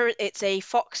that is current. It's a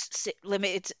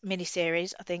Limited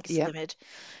miniseries. I think it's Yep. limited.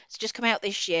 It's just come out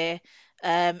this year.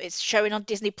 It's showing on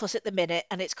Disney Plus at the minute,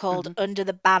 and it's called Hmm. Under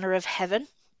the Banner of Heaven.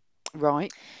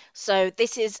 Right. So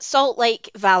this is Salt Lake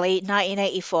Valley,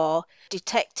 1984.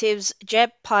 Detectives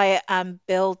Jeb Pyatt and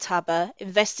Bill Taber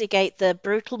investigate the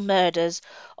brutal murders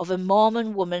of a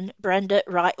Mormon woman, Brenda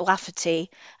Wright Lafferty,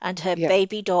 and her Yep.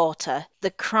 baby daughter.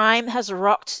 The crime has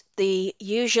rocked the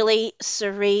usually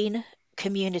serene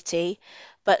community,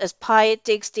 but as Pyatt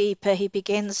digs deeper, he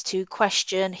begins to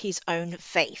question his own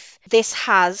faith. This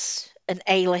has an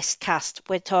A-list cast.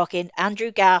 We're talking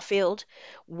Andrew Garfield,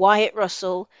 Wyatt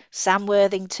Russell, Sam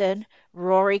Worthington,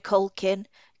 Rory Culkin,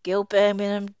 Gil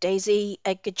Birmingham, Daisy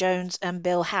Edgar Jones, and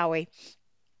Bill Howie.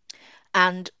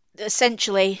 And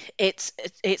essentially, it's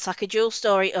like a dual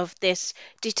story of this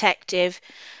detective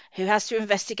who has to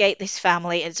investigate this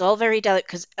family. It's all very delicate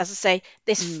because, as I say,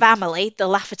 this Mm. family, the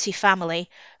Lafferty family,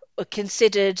 were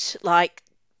considered like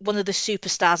one of the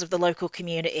superstars of the local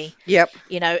community. Yep.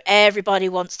 You know, everybody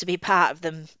wants to be part of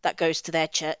them that goes to their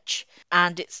church.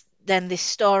 And it's then this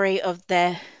story of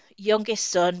their youngest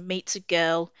son meets a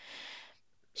girl.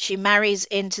 She marries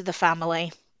into the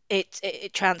family.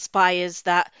 It transpires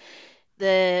that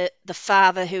the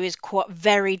father, who is quite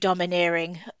very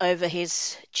domineering over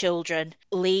his children,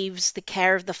 leaves the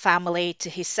care of the family to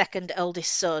his second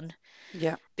eldest son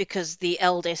Yep. because the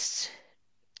eldest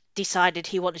decided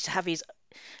he wanted to have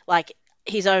like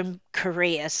his own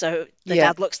career. So the Yep.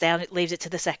 dad looks down, it leaves it to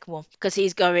the second one because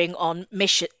he's going on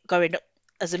mission, going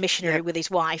as a missionary Yep. with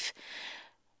his wife.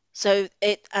 So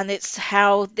it's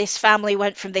how this family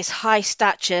went from this high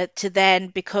stature to then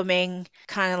becoming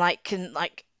kind of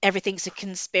like everything's a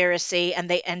conspiracy, and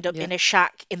they end up in Yep. a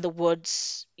shack in the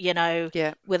woods,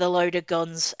 Yep. with a load of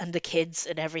guns and the kids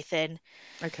and everything.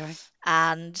 Okay.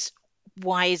 And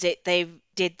why is it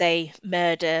they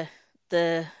murder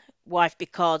the wife,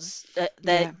 because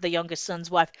Yeah. the youngest son's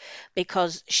wife,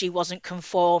 because she wasn't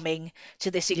conforming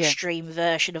to this Yeah. extreme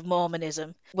version of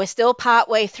Mormonism. We're still part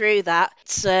way through that.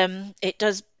 It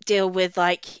does deal with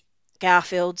like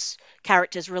Garfield's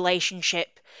character's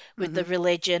relationship with the Hmm.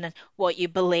 religion and what you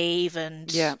believe,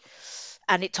 Yeah.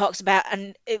 and it talks about,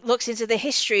 and it looks into the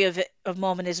history of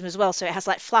Mormonism as well. So it has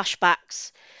like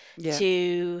flashbacks Yeah.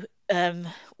 to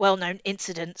well-known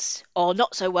incidents or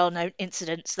not so well-known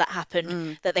incidents that happened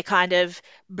Mm. that they kind of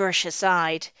brush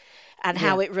aside, and Yeah.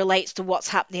 how it relates to what's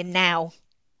happening now.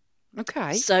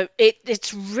 Okay. So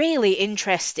it's really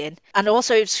interesting, and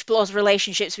also explores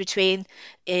relationships between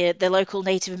the local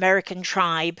Native American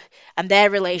tribe and their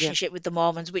Yep. relationship with the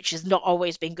Mormons, which has not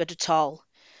always been good at all.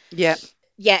 Yep.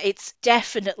 Yeah, it's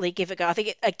definitely give it a go. I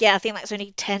think again, I think that's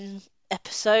only 10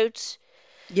 episodes.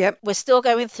 Yep. We're still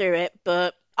going through it,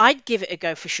 but I'd give it a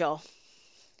go for sure.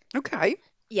 Okay.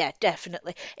 Yeah,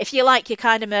 definitely. If you like your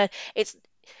kind of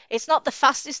it's not the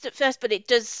fastest at first, but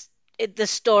the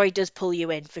story does pull you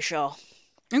in for sure.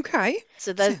 Okay.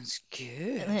 So Sounds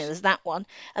good. there's that one.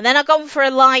 And then I've gone for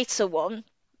a lighter one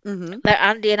Mm-hmm. that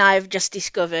Andy and I have just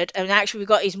discovered, and actually we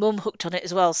got his mum hooked on it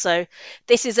as well. So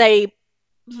this is it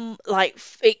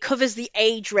covers the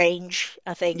age range,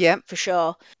 I think, Yep. for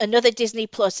sure. Another Disney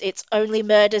Plus, it's Only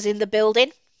Murders in the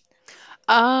Building.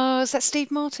 Oh, is that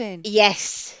Steve Martin?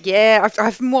 Yes. Yeah, I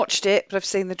haven't watched it, but I've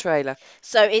seen the trailer.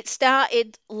 So it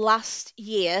started last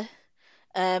year.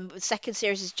 The second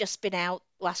series has just been out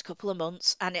last couple of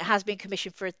months, and it has been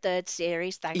commissioned for a third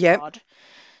series, thank Yep. God.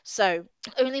 So,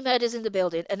 Only Murders in the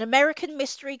Building, an American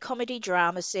mystery comedy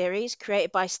drama series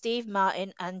created by Steve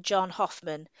Martin and John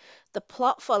Hoffman. The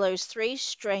plot follows three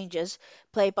strangers,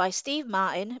 played by Steve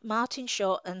Martin, Martin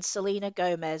Short, and Selena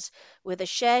Gomez, with a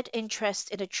shared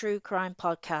interest in a true crime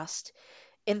podcast.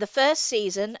 In the first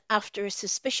season, after a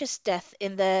suspicious death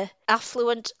in their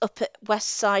affluent Upper West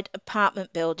Side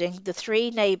apartment building, the three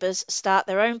neighbors start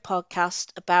their own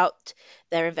podcast about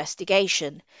their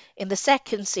investigation. In the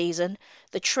second season,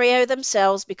 the trio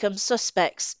themselves become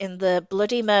suspects in the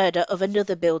bloody murder of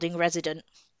another building resident.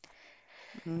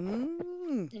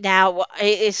 Mm. Now,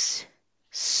 it is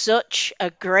such a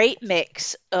great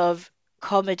mix of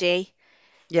comedy,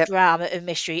 Yep. drama, and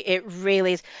mystery. It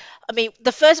really is. I mean,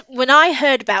 the first when I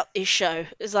heard about this show, it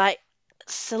was like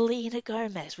Selena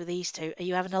Gomez with these two. Are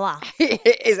you having a laugh?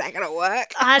 Is that gonna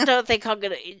work? I don't think I'm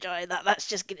gonna enjoy that. That's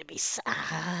just gonna be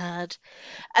sad.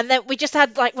 And then we just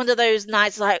had like one of those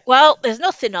nights, like, well, there's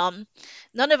nothing on.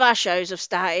 None of our shows have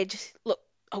started. Look,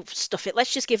 oh, stuff it.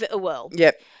 Let's just give it a whirl.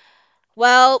 Yep.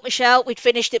 Well, Michelle, we'd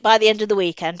finished it by the end of the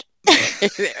weekend.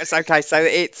 It's okay. So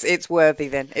it's worthy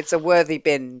then. It's a worthy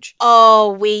binge.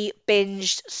 Oh, we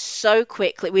binged so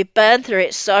quickly. We burned through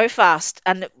it so fast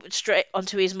and straight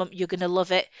onto his mum. You're gonna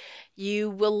love it.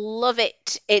 You will love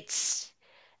it. It's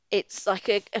like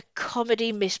a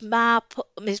comedy, Miss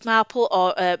Marple,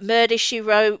 or Murder She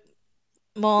Wrote,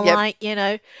 more Yep. like, you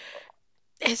know.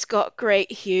 It's got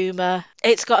great humour.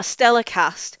 It's got a stellar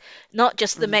cast. Not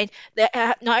just the Mm. main.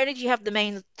 Not only do you have the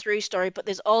main through story, but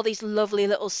there's all these lovely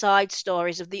little side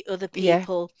stories of the other Yeah.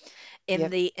 people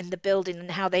Yep. in the building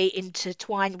and how they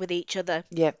intertwine with each other.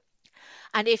 Yep.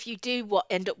 And if you do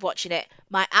end up watching it,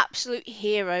 my absolute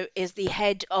hero is the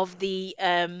head of the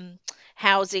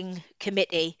housing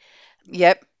committee,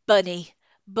 Yep. Bunny.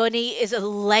 Bunny is a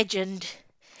legend.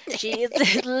 She is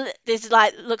this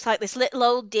like looks like this little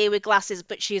old deer with glasses,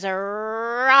 but she's a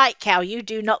right cow. You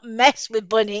do not mess with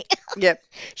Bunny. Yep.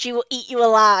 She will eat you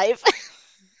alive.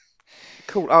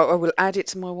 Cool. I will add it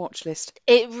to my watch list.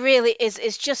 It really is.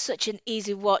 It's just such an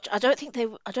easy watch. I don't think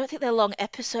they're long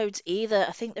episodes either.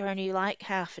 I think they're only like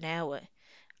half an hour.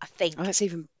 I Oh, think. that's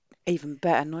even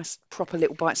better. Nice proper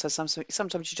little bite size.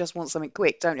 Sometimes you just want something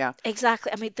quick, don't you?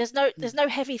 Exactly. I mean, there's no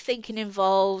heavy thinking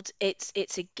involved. It's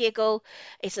a giggle.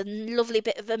 It's a lovely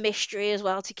bit of a mystery as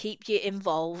well to keep you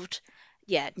involved.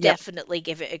 Yeah, Yep. definitely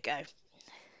give it a go.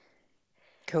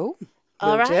 Cool.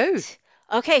 All Will do. right.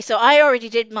 Okay, so I already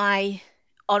did my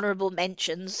honorable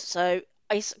mentions, so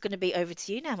it's going to be over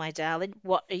to you now, my darling.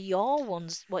 What are your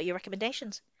ones? What are your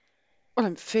recommendations? Well,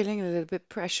 I'm feeling a little bit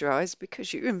pressurized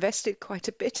because you invested quite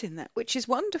a bit in that, which is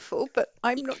wonderful, but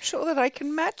I'm not sure that I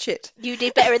can match it. You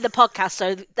did better in the podcast,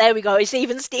 so there we go. It's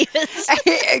even Stevens.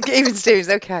 Even Steve's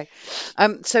okay.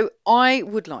 So I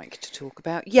would like to talk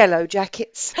about Yellow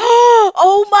Jackets.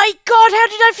 Oh my God! How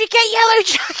did I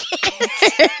forget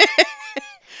Yellow Jackets?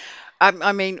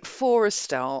 I mean, for a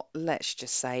start, let's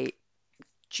just say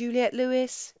Juliette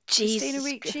Lewis, Christina Jesus.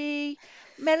 Ricci,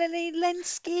 Melanie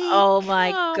Lensky. Oh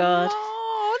my Come God.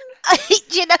 on.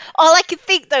 You know, all I can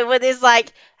think though when there's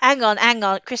like, hang on,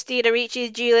 Christina Ricci,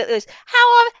 Juliet Lewis.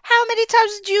 How many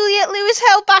times has Juliet Lewis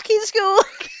held back in school?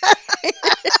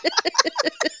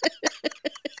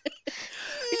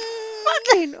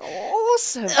 Fucking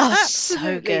awesome. Oh, so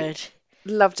Absolutely good.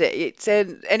 loved it. It's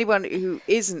anyone who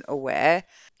isn't aware,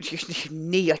 you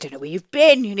need, I don't know where you've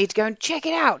been. You need to go and check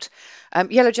it out.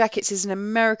 Yellow Jackets is an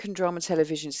American drama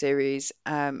television series.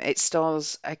 It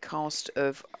stars a cast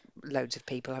of loads of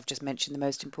people. I've just mentioned the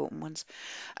most important ones.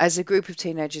 As a group of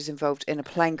teenagers involved in a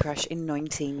plane crash in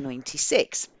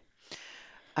 1996.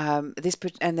 And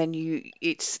then you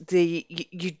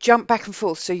jump back and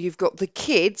forth. So you've got the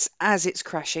kids as it's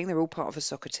crashing. They're all part of a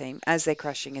soccer team as they're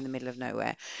crashing in the middle of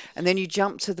nowhere. And then you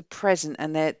jump to the present,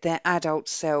 and they're adult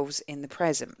selves in the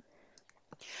present.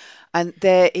 And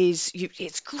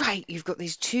it's great. You've got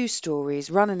these two stories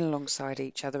running alongside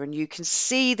each other, and you can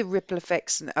see the ripple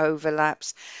effects and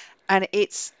overlaps. And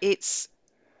it's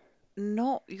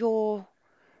not your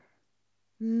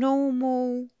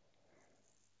normal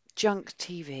junk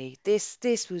TV.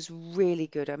 This was really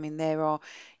good. I mean,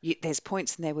 there's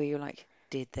points in there where you're like,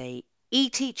 did they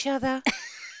eat each other?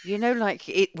 Like,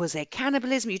 it was there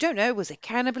cannibalism? You don't know. Was there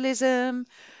cannibalism?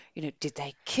 Did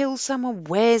they kill someone?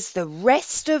 Where's the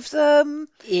rest of them?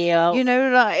 Yeah.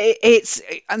 Like,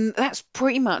 and that's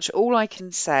pretty much all I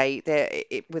can say there,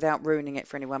 without ruining it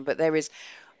for anyone. But there is,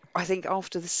 I think,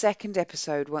 after the second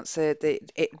episode, once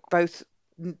it both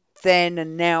then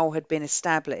and now had been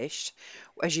established,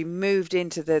 as you moved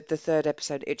into the third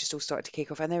episode, it just all started to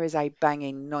kick off, and there is a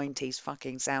banging 90s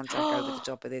fucking soundtrack over the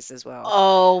top of this as well.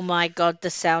 Oh my God, the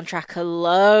soundtrack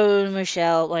alone,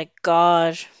 Michelle. My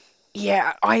God.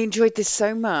 Yeah, I enjoyed this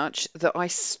so much that I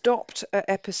stopped at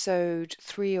episode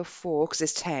 3 or 4 because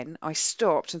there's 10. I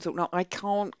stopped and thought, no, I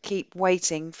can't keep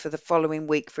waiting for the following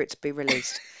week for it to be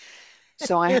released.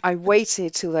 So I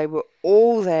waited till they were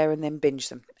all there and then binged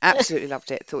them. Absolutely loved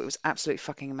it. Thought it was absolutely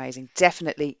fucking amazing.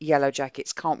 Definitely Yellow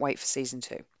Jackets. Can't wait for season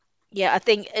 2. Yeah, I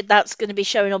think that's going to be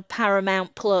showing on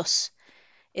Paramount Plus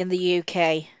in the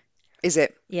UK. Is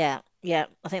it? Yeah, yeah.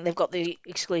 I think they've got the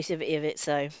exclusivity of it,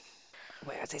 so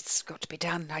Well, it's got to be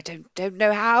done. I don't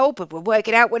know how, but we'll work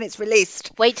it out when it's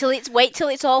released. wait till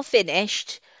it's all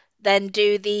finished, then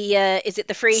do the is it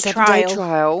the free 7-day trial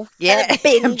trial. and Yeah,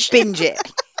 then and binge. binge it.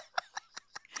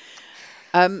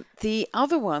 The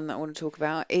other one that I want to talk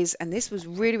about is, and this was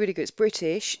really, really good. It's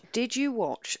British. Did you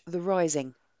watch The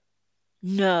Rising?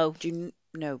 No. Do you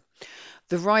know?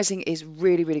 The Rising is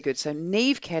really, really good. So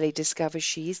Neve Kelly discovers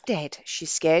she is dead.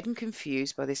 She's scared and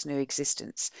confused by this new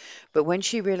existence. But when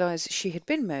she realizes she had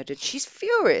been murdered, she's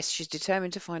furious. She's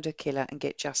determined to find her killer and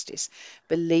get justice,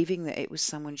 believing that it was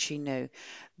someone she knew.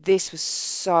 This was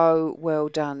so well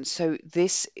done. So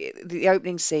the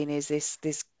opening scene is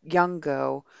this young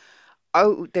girl.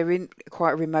 Oh, they're in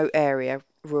quite a remote area,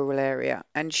 rural area,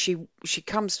 and she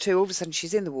comes to, all of a sudden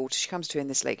she's in the water. She comes to in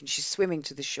this lake, and she's swimming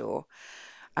to the shore.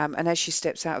 And as she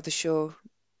steps out of the shore,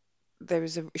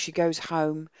 she goes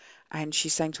home, and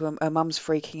she's saying to her mum's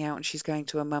freaking out, and she's going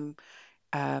to her mum,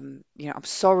 I'm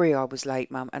sorry I was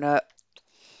late, mum, and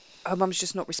her mum's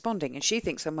just not responding, and she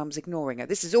thinks her mum's ignoring her.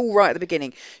 This is all right at the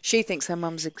beginning. She thinks her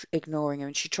mum's ignoring her,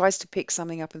 and she tries to pick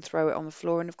something up and throw it on the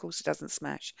floor, and of course it doesn't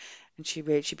smash, and she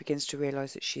begins to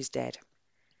realise that she's dead.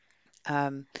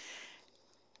 Um,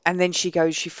 And then she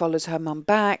follows her mum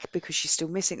back because she's still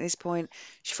missing at this point.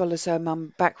 She follows her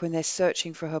mum back when they're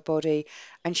searching for her body,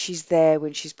 and she's there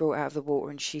when she's brought out of the water,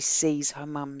 and she sees her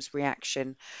mum's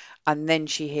reaction. And then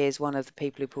she hears one of the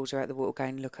people who pulls her out of the water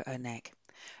going, "Look at her neck."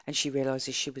 And she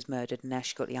realizes she was murdered, and now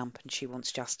she's got the ump, and she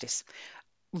wants justice.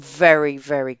 Very,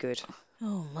 very good.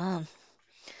 Oh man.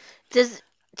 Does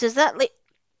does that lead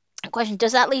question,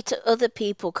 does that lead to other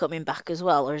people coming back as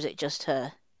well, or is it just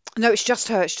her? No, it's just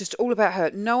her. It's just all about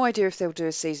her. No idea if they'll do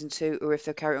a season 2 or if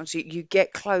they'll carry on. So you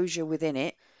get closure within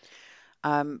it.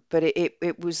 But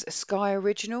it was a Sky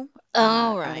original,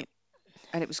 Oh and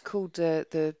right. it was called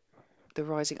the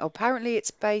Rising. Oh, apparently,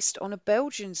 it's based on a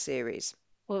Belgian series.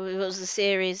 What was the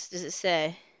series? Does it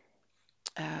say?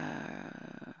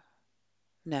 Uh,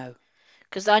 no,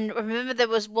 Because I remember there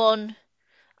was one.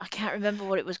 I can't remember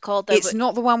what it was called though, it's but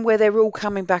not the one where they're all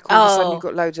coming back all of a sudden. You've oh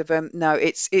got loads of them. No,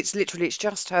 it's literally it's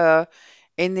just her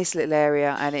in this little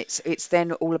area, and it's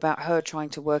then all about her trying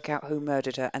to work out who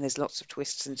murdered her. And there's lots of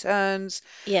twists and turns,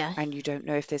 yeah. and you don't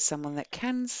know if there's someone that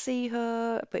can see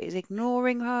her but is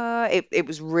ignoring her. It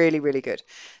was really, really good.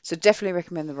 So definitely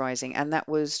recommend The Rising, and that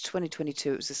was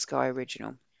 2022. It was a Sky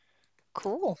original.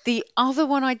 Cool. The other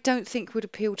one I don't think would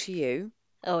appeal to you,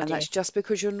 Oh and dear. that's just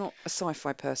because you're not a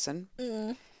sci-fi person,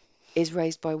 Mm. is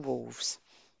Raised by Wolves.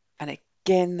 And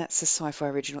again, that's a sci-fi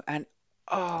original, and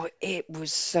oh, it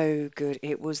was so good.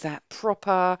 It was that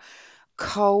proper,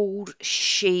 cold,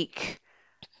 chic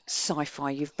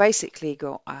sci-fi. You've basically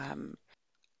got an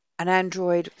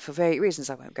android, for various reasons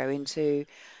I won't go into,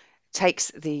 takes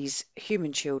these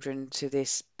human children to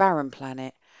this barren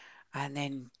planet, and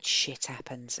then shit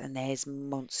happens, and there's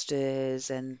monsters,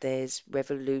 and there's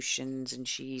revolutions, and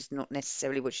she's not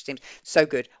necessarily what she seems. So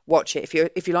good. Watch it.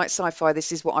 If you like sci-fi,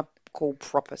 this is what I call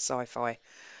proper sci-fi,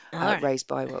 All right. Raised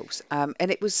by Wolves. And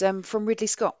it was from Ridley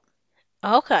Scott.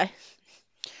 Okay.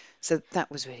 So that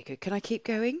was really good. Can I keep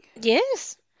going?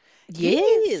 Yes.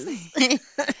 Yes.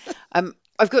 Yes.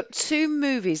 I've got two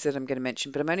movies that I'm going to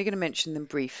mention, but I'm only going to mention them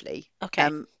briefly. Okay.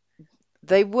 Um,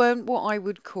 they weren't what I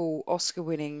would call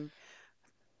Oscar-winning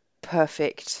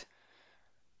perfect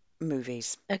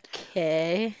movies,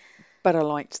 Okay. but I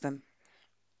liked them.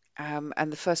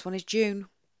 And the first one is June.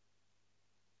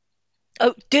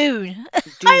 Oh, Dune. I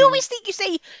Dune. always think you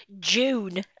say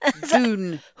June. It's like,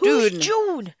 Dune. who's Dune.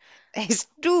 June? It's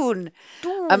Dune.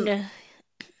 Um, Dune.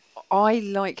 I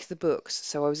like the books,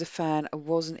 so I was a fan. I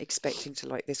wasn't expecting to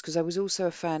like this because I was also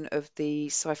a fan of the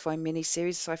sci-fi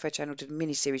miniseries. Sci-Fi Channel did a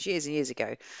miniseries years and years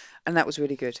ago, and that was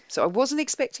really good. So I wasn't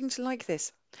expecting to like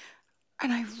this,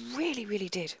 and I really, really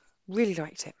did. Really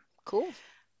liked it. Cool.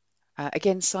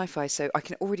 Again, sci-fi, so I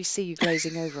can already see you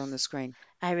glazing over on the screen.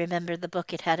 I remember the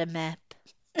book, it had a map.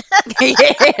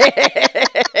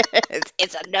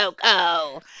 It's a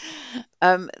no-go.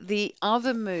 The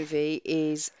other movie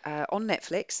is on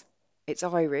Netflix. It's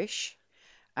Irish,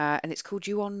 and it's called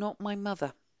You Are Not My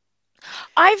Mother.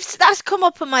 That's come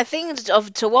up on my things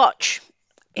of to watch.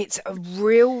 It's a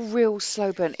real, real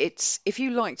slow burn. It's if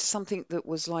you liked something that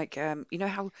was like, you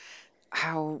know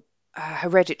how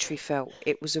Hereditary felt.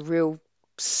 It was a real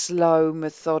slow,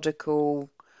 methodical.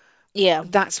 Yeah.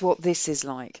 That's what this is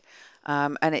like.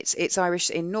 And it's Irish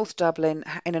in North Dublin,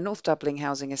 in a North Dublin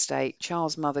housing estate.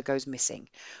 Char's mother goes missing.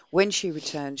 When she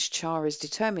returns, Char is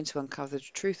determined to uncover the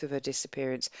truth of her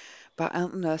disappearance, but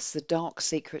unearths the dark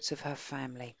secrets of her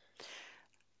family.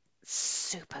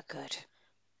 Super good.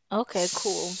 Okay,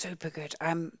 cool. Super good.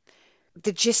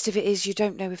 The gist of it is you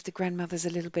don't know if the grandmother's a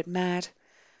little bit mad,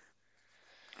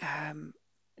 um,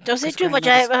 Does it because too much?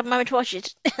 I grandmothers. have a moment to watch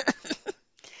it.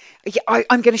 Yeah,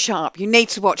 I'm going to shut up. You need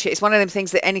to watch it. It's one of them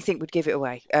things that anything would give it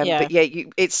away. Yeah. But yeah,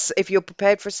 it's if you're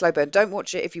prepared for a slow burn, don't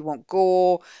watch it. If you want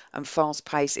gore and fast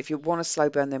pace, if you want a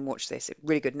slow burn, then watch this. It's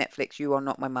really good. Netflix. You Are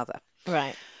Not My Mother.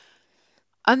 Right.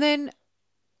 And then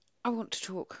I want to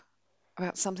talk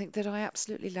about something that I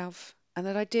absolutely love and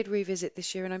that I did revisit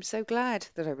this year, and I'm so glad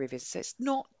that I revisited. So it's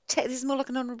not. This is more like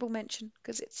an honourable mention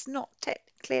because it's not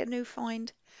technically a new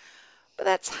find. But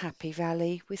that's Happy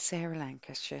Valley with Sarah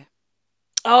Lancashire.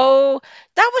 Oh,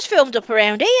 that was filmed up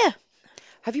around here.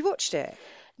 Have you watched it?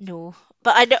 No,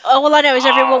 but I know. All I know is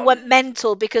everyone Um, went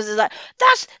mental because it's like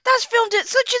that's filmed at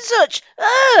such and such.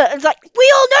 And it's like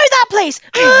we all know that place.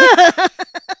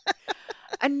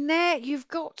 And there you've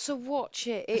got to watch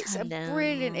it. It's I a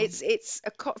brilliant.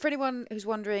 know. For anyone who's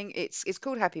wondering, it's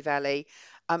called Happy Valley.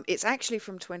 It's actually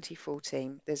from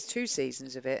 2014. There's two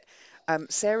seasons of it.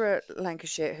 Sarah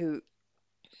Lancashire, who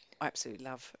I absolutely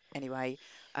love anyway.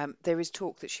 There is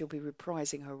talk that she'll be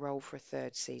reprising her role for a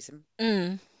third season.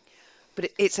 Mm.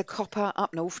 But it's a copper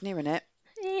up north near in it.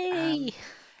 Yay. Um,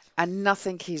 and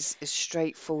nothing is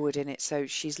straightforward in it. So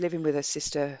she's living with her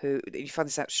sister, who you find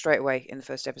this out straight away in the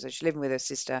first episode. She's living with her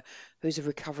sister, who's a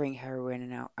recovering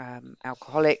heroin and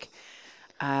alcoholic.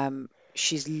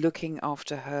 She's looking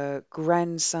after her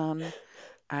grandson,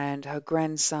 and her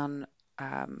grandson,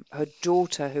 her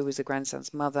daughter, who was the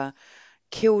grandson's mother,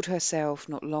 killed herself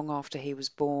not long after he was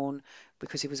born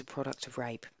because he was a product of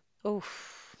rape.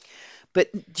 Oof. But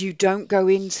you don't go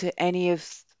into any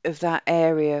of that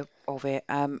area of it.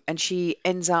 And she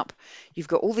ends up, you've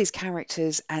got all these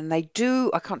characters, and they do,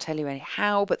 I can't tell you any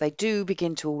how, but they do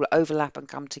begin to all overlap and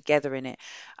come together in it.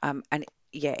 And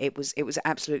yeah, it was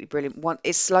absolutely brilliant.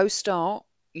 It's slow start.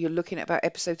 You're looking at about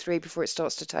episode 3 before it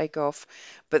starts to take off,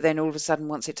 but then all of a sudden,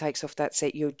 once it takes off, that's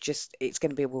it. It's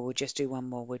going to be, well, we'll just do one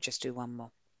more. We'll just do one more.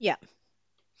 Yeah.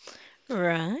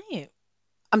 Right.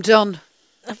 I'm done.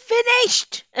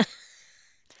 Finished.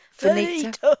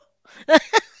 Finita. Finito.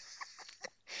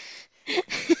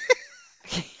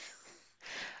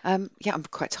 Yeah, I'm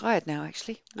quite tired now,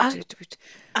 actually. I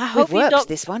I We've hope you worked don't.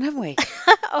 this one, haven't we?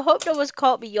 I hope no one's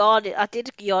caught me yawning. I did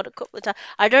yawn a couple of times.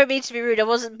 I don't mean to be rude. I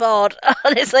wasn't bored.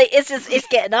 Honestly, it's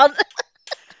getting on.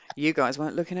 You guys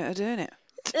weren't looking at her doing it.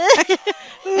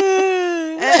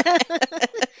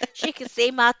 She can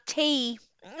see my tea.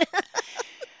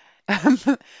 Um,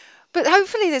 but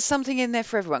hopefully there's something in there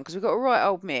for everyone because we've got a right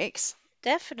old mix.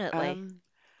 Definitely. Um,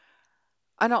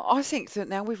 and I think that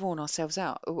now we've worn ourselves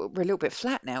out. We're a little bit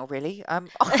flat now, really.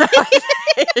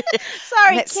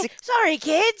 Let's Sorry,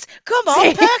 kids. Come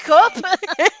on, perk up.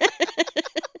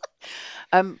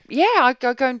 yeah, I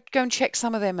go and check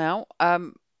some of them out.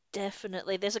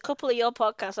 Definitely. There's a couple of your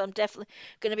podcasts I'm definitely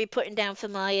going to be putting down for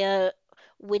my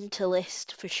winter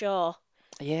list for sure.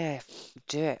 Yeah,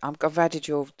 do it. I've added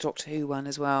your Doctor Who one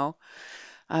as well.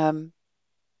 Um,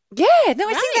 yeah, no,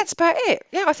 I think Right. that's about it.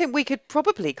 Yeah, I think we could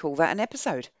probably call that an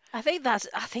episode. I think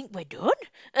we're done.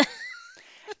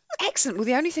 Excellent. Well,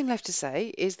 the only thing left to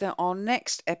say is that our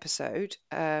next episode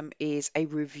is a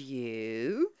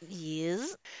review.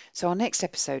 Yes. So our next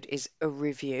episode is a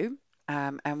review,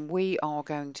 and we are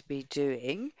going to be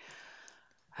doing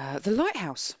The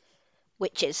Lighthouse.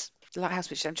 Witches. The Lighthouse,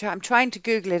 which I'm trying to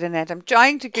Google it, Annette. I'm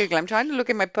trying to look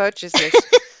in my purchase list.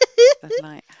 The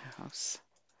Lighthouse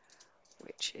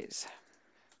Witches.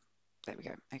 There we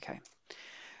go. Okay.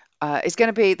 It's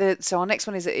going to be so our next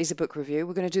one is a book review.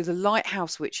 We're going to do The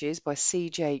Lighthouse Witches by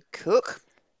C.J. Cook.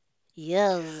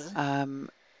 Yes.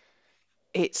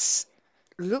 It's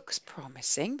looks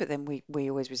promising, but then we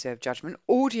always reserve judgment.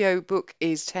 Audio book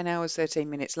is 10 hours, 13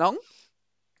 minutes long.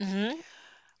 Mm-hmm.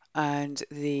 And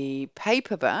the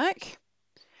paperback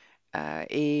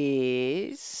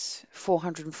is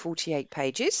 448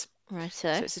 pages. Right. So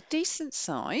it's a decent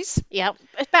size. Yeah,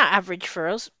 it's about average for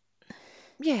us.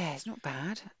 Yeah, it's not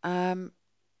bad. And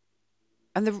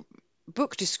the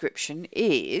book description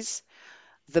is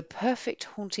the perfect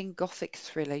haunting gothic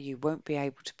thriller you won't be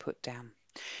able to put down.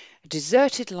 A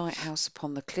deserted lighthouse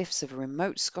upon the cliffs of a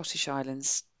remote Scottish island.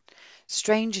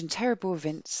 Strange and terrible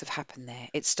events have happened there.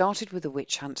 It started with a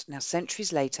witch hunt. Now,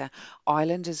 centuries later,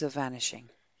 islanders are vanishing.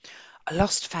 A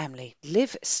lost family.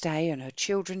 Liv stay and her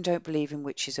children don't believe in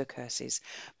witches or curses.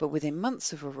 But within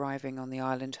months of arriving on the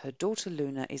island, her daughter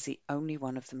Luna is the only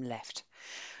one of them left.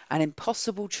 An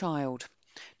impossible child.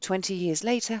 20 years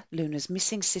later, Luna's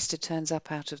missing sister turns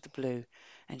up out of the blue,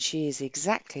 and she is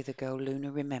exactly the girl Luna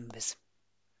remembers.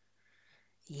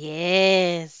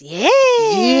 Yes,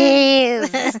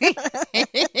 yes.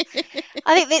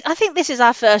 I think this is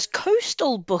our first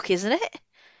coastal book, isn't it?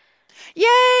 Yay,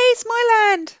 it's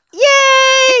my land!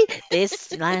 Yay!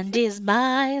 This land is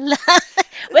my land.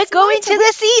 We're going to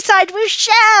the seaside with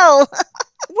Shell.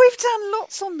 We've done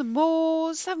lots on the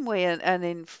moors, haven't we? And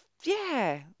in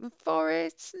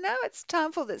forests. Now it's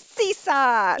time for the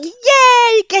seaside.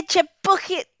 Yay! Get your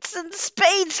buckets and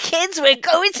spades, kids. We're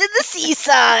going to the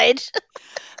seaside.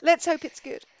 Let's hope it's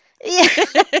good. Yeah,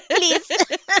 please.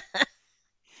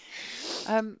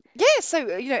 So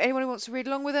anyone who wants to read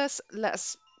along with us, let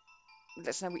us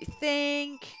know what you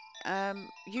think.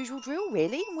 Usual drill,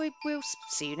 really. We'll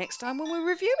see you next time when we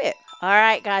review it. All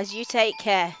right, guys, you take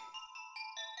care.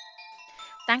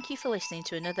 Thank you for listening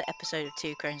to another episode of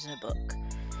Two Crones and a Book.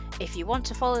 If you want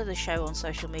to follow the show on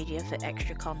social media for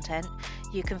extra content,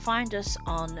 you can find us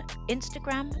on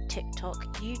Instagram,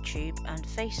 TikTok, YouTube, and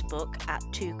Facebook at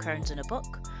Two Crones and a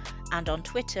Book. And on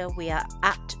Twitter, we are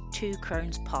at Two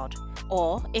Crones Pod.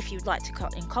 Or if you'd like to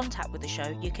get in contact with the show,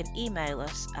 you can email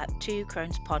us at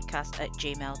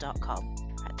twocronespodcast@gmail.com.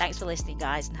 Thanks for listening,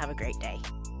 guys, and have a great day.